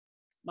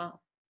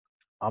 Wow.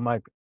 I'm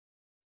like,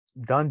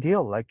 done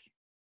deal. Like,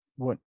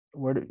 what?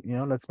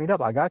 Let's meet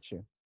up. I got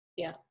you.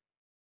 Yeah.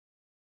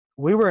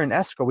 We were in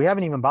escrow. We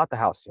haven't even bought the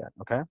house yet.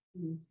 Okay.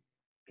 Hmm.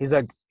 He's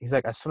like,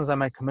 as soon as I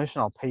make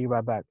commission, I'll pay you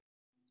right back.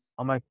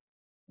 I'm like,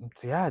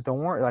 yeah, don't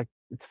worry. Like,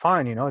 it's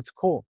fine. It's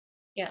cool.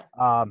 Yeah.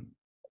 Um,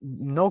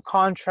 no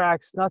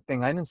contracts,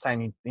 nothing. I didn't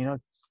sign any.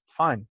 It's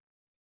fine.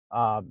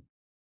 Um,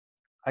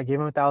 I gave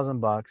him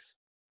 $1,000.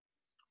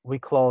 We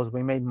closed.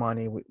 We made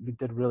money. We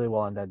did really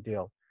well on that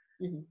deal.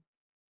 Hmm.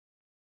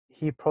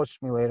 He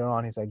approached me later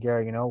on. He's like,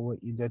 Gary,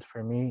 what you did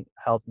for me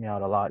helped me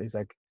out a lot. He's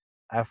like,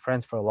 I have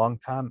friends for a long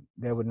time.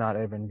 They would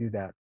not even do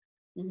that.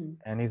 Hmm.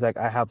 And he's like,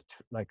 I have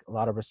like a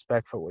lot of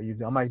respect for what you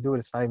do. I'm like, dude,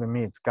 it's not even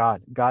me. It's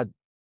God. God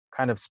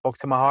kind of spoke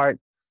to my heart.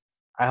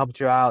 I helped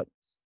you out.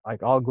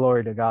 Like, all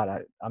glory to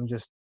God. I'm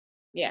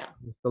Yeah.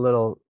 just a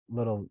little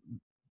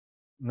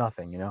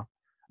nothing. No,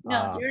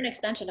 Um, you're an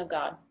extension of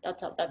God.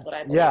 That's what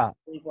I believe. yeah, I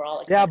believe we're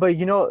all yeah, extensions.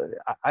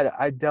 but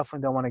I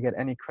definitely don't want to get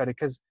any credit,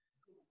 because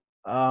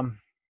um,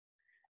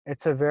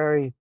 it's a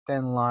very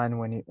thin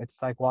line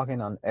it's like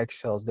walking on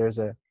eggshells.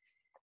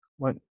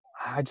 When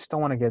I just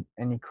don't want to get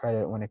any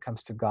credit when it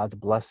comes to God's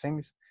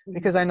blessings, Hmm.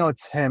 because I know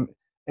it's Him.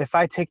 If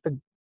I take the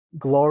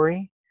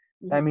glory,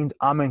 that Hmm. means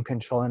I'm in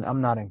control, and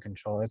I'm not in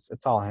control.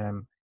 It's all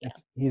Him. Yeah.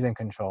 He's in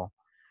control.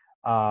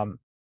 Um,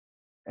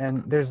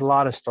 and there's a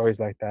lot of stories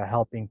like that,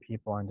 helping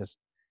people, and just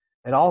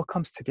it all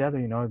comes together.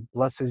 It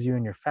blesses you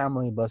and your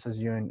family,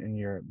 blesses you in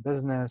your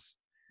business.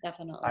 I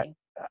Definitely.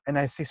 and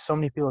I see so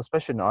many people,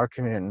 especially in our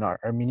community, in our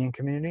Armenian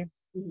community,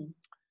 Hmm.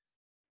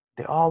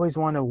 they always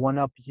want to one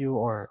up you,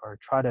 or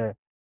try to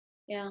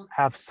Yeah.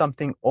 have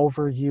something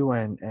over you,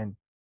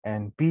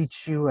 and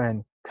beat you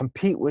and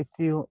compete with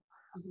you.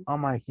 Hmm.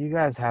 I'm like, you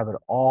guys have it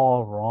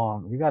all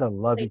wrong. We gotta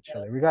love They each do.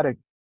 other. We gotta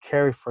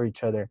care for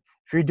each other.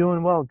 If you're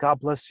doing well, God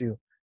bless you.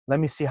 Let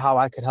me see how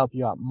I could help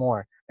you out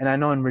more. And I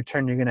know in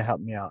return you're gonna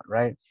help me out,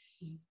 right?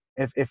 Mhm.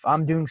 If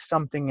I'm doing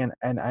something,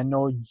 and I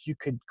know you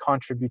could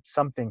contribute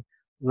something,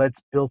 let's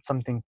build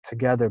something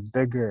together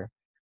bigger.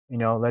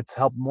 Let's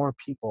help more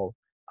people.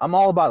 I'm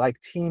all about like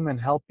team and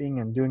helping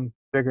and doing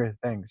bigger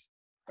things.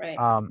 Right.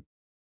 Um,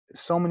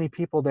 so many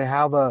people,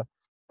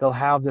 they'll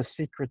have the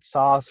secret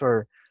sauce,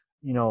 or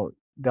you know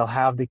they'll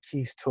have the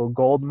keys to a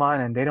gold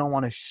mine, and they don't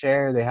want to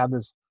share. They have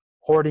this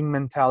hoarding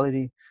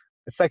mentality.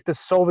 It's like the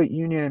Soviet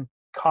Union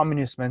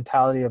communist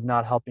mentality of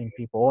not helping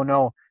people. Oh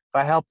no, if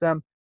I help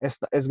them, it's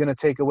going to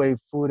take away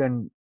food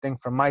and thing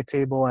from my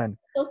table. And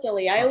So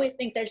silly. I uh, always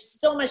think there's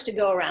so much to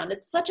go around.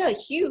 It's such a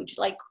huge,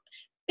 like,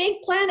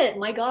 big planet.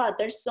 My God,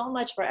 there's so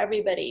much for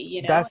everybody,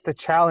 you know? that's the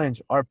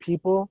challenge. Our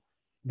people,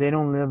 they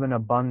don't live in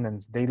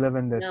abundance. They live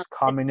in No, this it's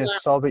communist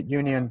not. Soviet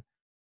Union.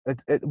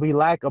 We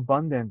lack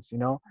abundance.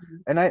 Mhm.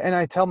 And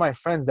I tell my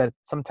friends that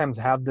sometimes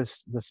have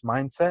this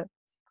mindset.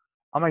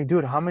 I'm like,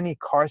 dude, how many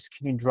cars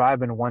can you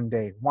drive in one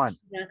day? One.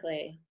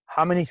 Exactly.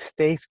 How many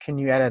steaks can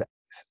you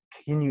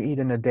eat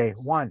in a day?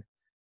 One.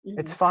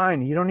 It's Hmm.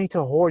 fine. You don't need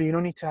to hoard. You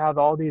don't need to have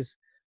all these,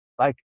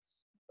 like,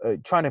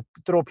 trying to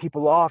throw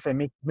people off and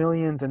make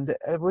millions,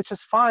 which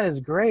is fine, is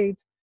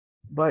great.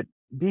 But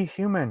be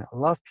human,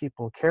 love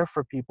people, care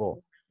for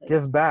people, Exactly.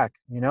 give back.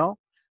 And I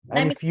And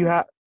mean, if you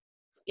have,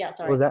 yeah,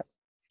 what was sorry. that?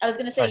 I was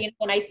going to say, Sorry.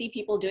 when I see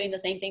people doing the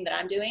same thing that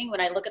I'm doing,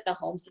 when I look at the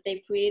homes that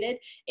they've created,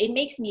 it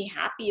makes me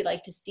happy,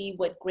 like to see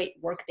what great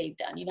work they've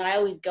done. I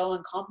always go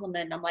and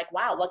compliment and I'm like,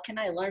 wow, what can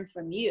I learn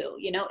from you?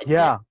 It's never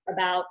Yeah.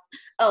 about,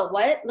 oh,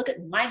 what? Look at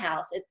my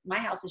house. My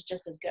house is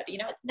just as good.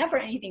 It's never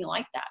anything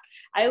like that.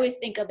 I always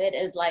think of it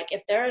as like,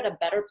 if they're at a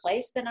better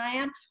place than I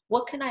am,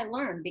 what can I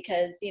learn?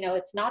 Because,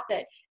 it's not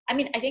that, I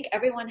think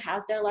everyone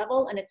has their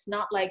level, and it's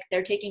not like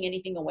they're taking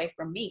anything away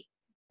from me.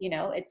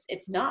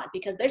 It's not,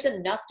 because there's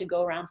enough to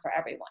go around for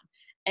everyone.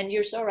 And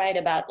you're so right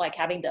about like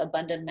having the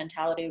abundant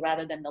mentality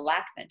rather than the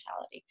lack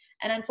mentality.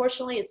 And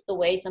unfortunately, it's the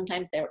way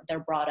sometimes they're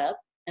brought up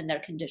and they're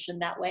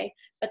conditioned that way.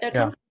 But there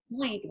Yeah. comes a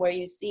point where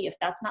you see, if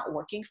that's not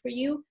working for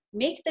you,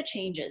 make the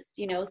changes,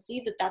 see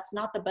that that's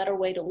not the better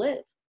way to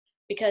live.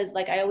 Because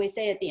like I always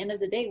say, at the end of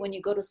the day, when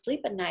you go to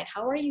sleep at night,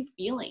 how are you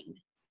feeling?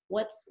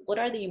 What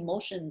are the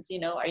emotions?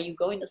 Are you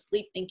going to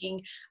sleep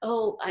thinking,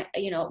 oh,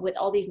 with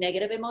all these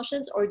negative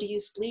emotions, or do you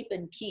sleep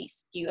in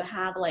peace? Do you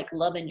have like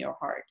love in your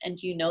heart, and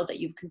do you know that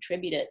you've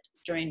contributed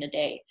during the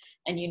day,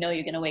 and you're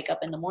going to wake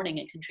up in the morning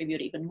and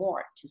contribute even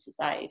more to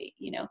society?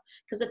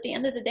 Because at the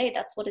end of the day,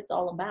 that's what it's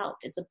all about.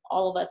 It's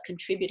all of us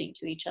contributing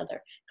to each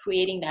other,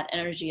 creating that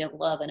energy of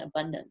love and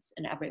abundance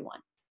in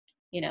everyone.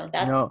 You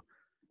That's know,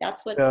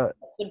 that's what the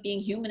that's what being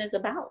human is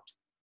about.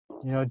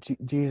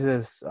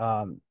 Jesus,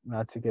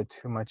 not to get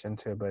too much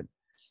into it, but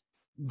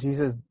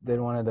Jesus did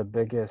one of the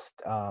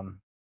biggest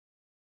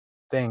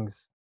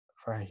things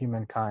for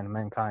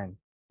mankind.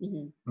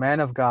 Hmm. Man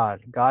of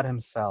God, God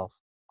himself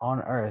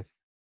on earth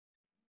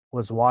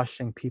was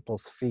washing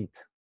people's feet,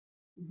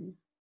 Hmm.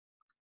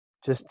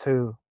 just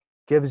to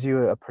gives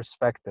you a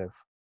perspective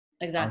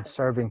on Exactly.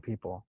 serving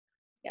people.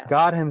 Yeah.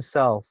 God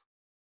himself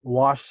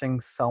washing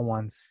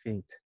someone's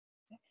feet.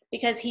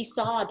 Because he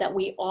saw that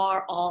we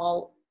are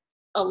all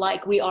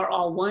alike, we are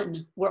all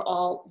one, we're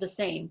all the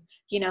same.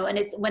 And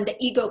it's when the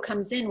ego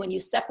comes in, when you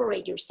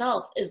separate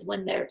yourself, is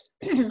when there's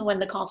when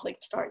the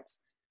conflict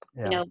starts.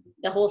 Yeah.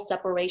 The whole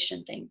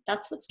separation thing,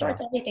 that's what Yeah.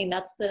 starts everything.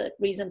 That's the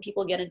reason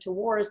people get into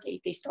wars.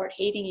 They start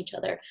hating each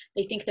other.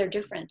 They think they're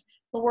different,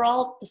 but we're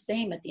all the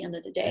same at the end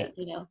of the And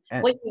day.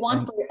 and What you want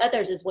and, for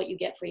others is what you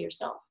get for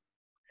yourself.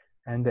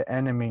 and the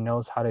enemy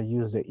knows how to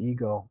use the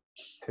ego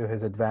to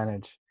his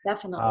advantage.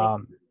 Definitely.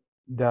 Um,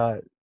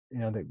 the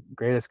the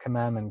greatest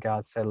commandment,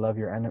 God said, love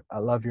your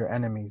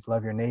enemies,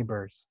 love your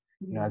neighbors,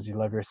 Mhm. as you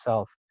love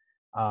yourself.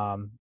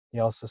 He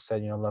also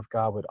said, love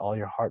God with all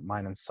your heart,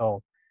 mind, and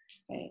soul.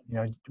 Right.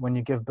 When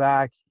you give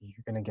back,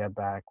 you're gonna get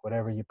back.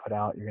 Whatever you put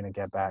out, you're gonna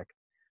get back.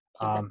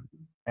 Um,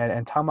 Exactly.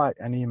 and talking about,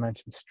 I know you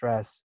mentioned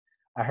stress.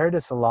 I heard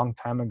this a long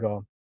time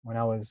ago when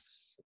I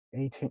was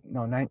 18.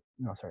 No,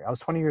 no, sorry, I was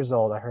 20 years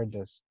old. I heard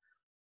this.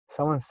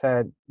 Someone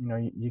said,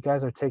 you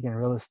guys are taking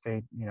real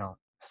estate.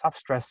 Stop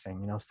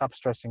stressing. Stop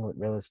stressing with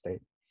real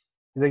estate.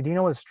 He's like, do you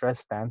know what stress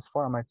stands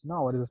for? I'm like,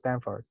 no, what does it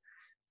stand for?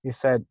 He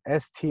said,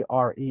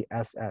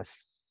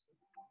 STRESS.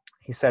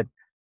 He said,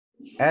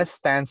 S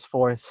stands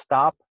for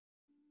stop,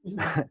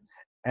 Mhm.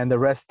 and the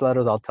rest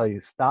letters I'll tell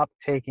you. Stop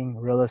taking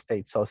real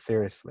estate so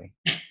seriously.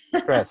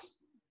 Stress.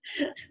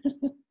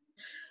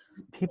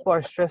 People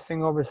are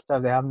stressing over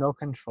stuff they have no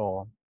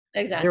control,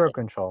 zero Exactly.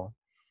 control.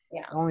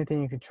 Yeah. The only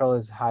thing you control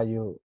is how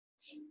you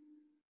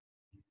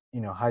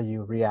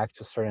react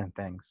to certain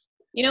things.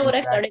 You know what I've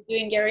Interact. started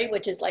doing, Gary,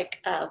 which is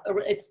like,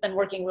 it's been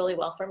working really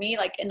well for me.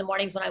 Like in the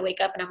mornings when I wake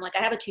up and I'm like, I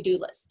have a to-do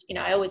list.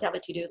 I always have a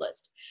to-do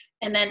list.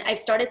 And then I've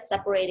started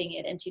separating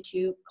it into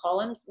two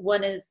columns.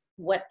 One is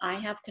what I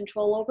have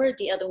control over.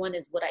 The other one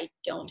is what I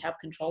don't have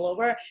control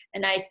over.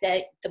 And I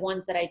said, the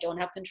ones that I don't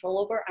have control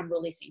over, I'm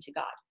releasing to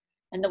God.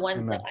 And the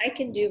ones that Amen. I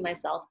can do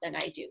myself, then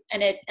I do.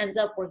 And it ends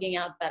up working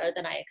out better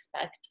than I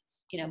expect,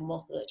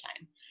 most of the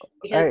time.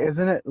 Because Hey,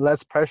 isn't it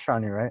less pressure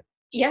on you, right?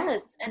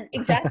 yes, and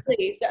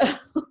exactly. So,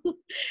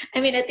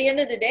 at the end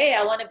of the day,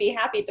 I want to be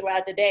happy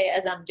throughout the day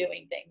as I'm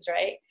doing things,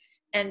 right?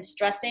 And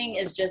stressing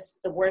is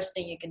just the worst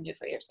thing you can do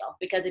for yourself,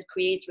 because it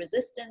creates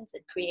resistance.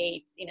 It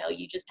creates,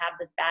 you just have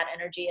this bad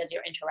energy as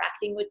you're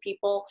interacting with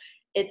people.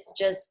 It's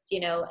just,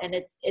 and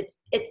it's,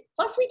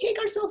 plus we take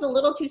ourselves a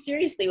little too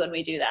seriously when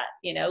we do that.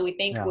 We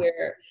think Yeah.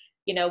 we're,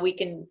 we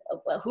can,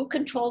 who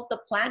controls the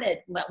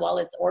planet while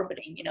it's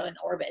orbiting, in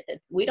orbit?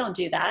 We don't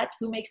do that.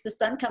 Who makes the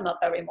sun come up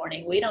every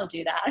morning? We don't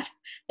do that.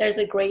 There's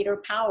a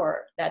greater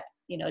power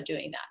that's,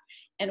 doing that.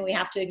 And we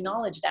have to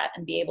acknowledge that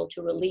and be able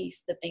to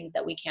release the things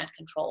that we can't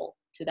control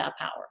to that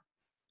power.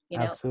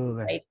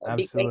 Absolutely. Be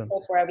Absolutely.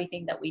 grateful for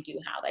everything that we do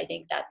have. I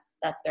think that's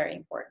very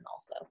important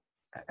also.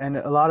 And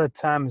a lot of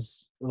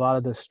times, a lot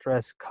of the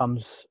stress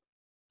comes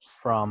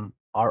from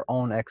our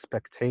own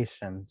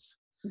expectations,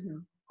 Hmm.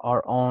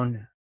 our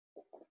own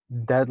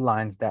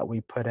deadlines that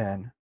we put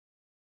in,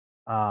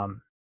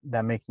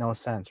 that make no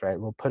sense, right?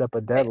 We'll put up a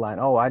Right. deadline.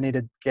 Oh, I need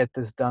to get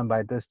this done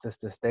by this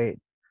date.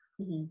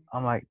 Hmm.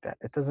 I'm like, that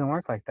it doesn't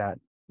work like that.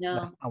 No,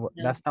 no.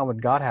 That's not what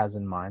God has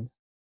in mind.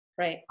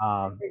 Right.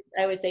 Um,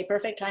 I always say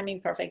perfect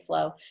timing, perfect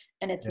flow.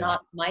 And it's yeah,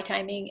 not my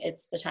timing,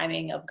 it's the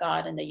timing of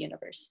God and the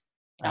universe.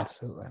 That's,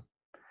 absolutely.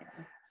 yeah.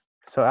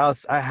 So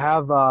Alice, I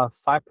have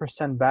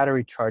 5%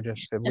 battery charge. If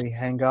we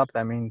hang up,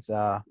 that means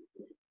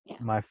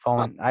my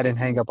phone. I didn't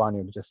hang up on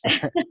you, but just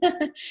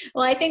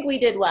Well, I think we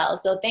did well.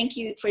 So thank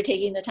you for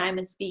taking the time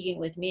and speaking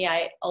with me.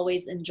 I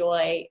always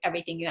enjoy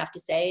everything you have to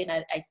say.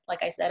 And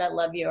like I said, I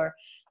love your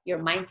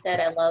mindset.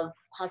 I love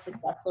how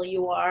successful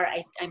you are.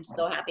 I'm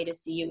so happy to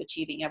see you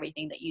achieving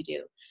everything that you do.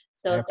 I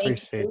So thank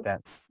appreciate you.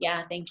 that.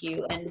 Yeah, thank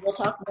you. And we'll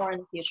talk more in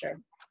the future.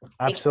 Take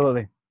care.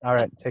 Absolutely. All Bye.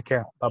 right. Take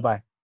care. Bye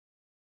bye.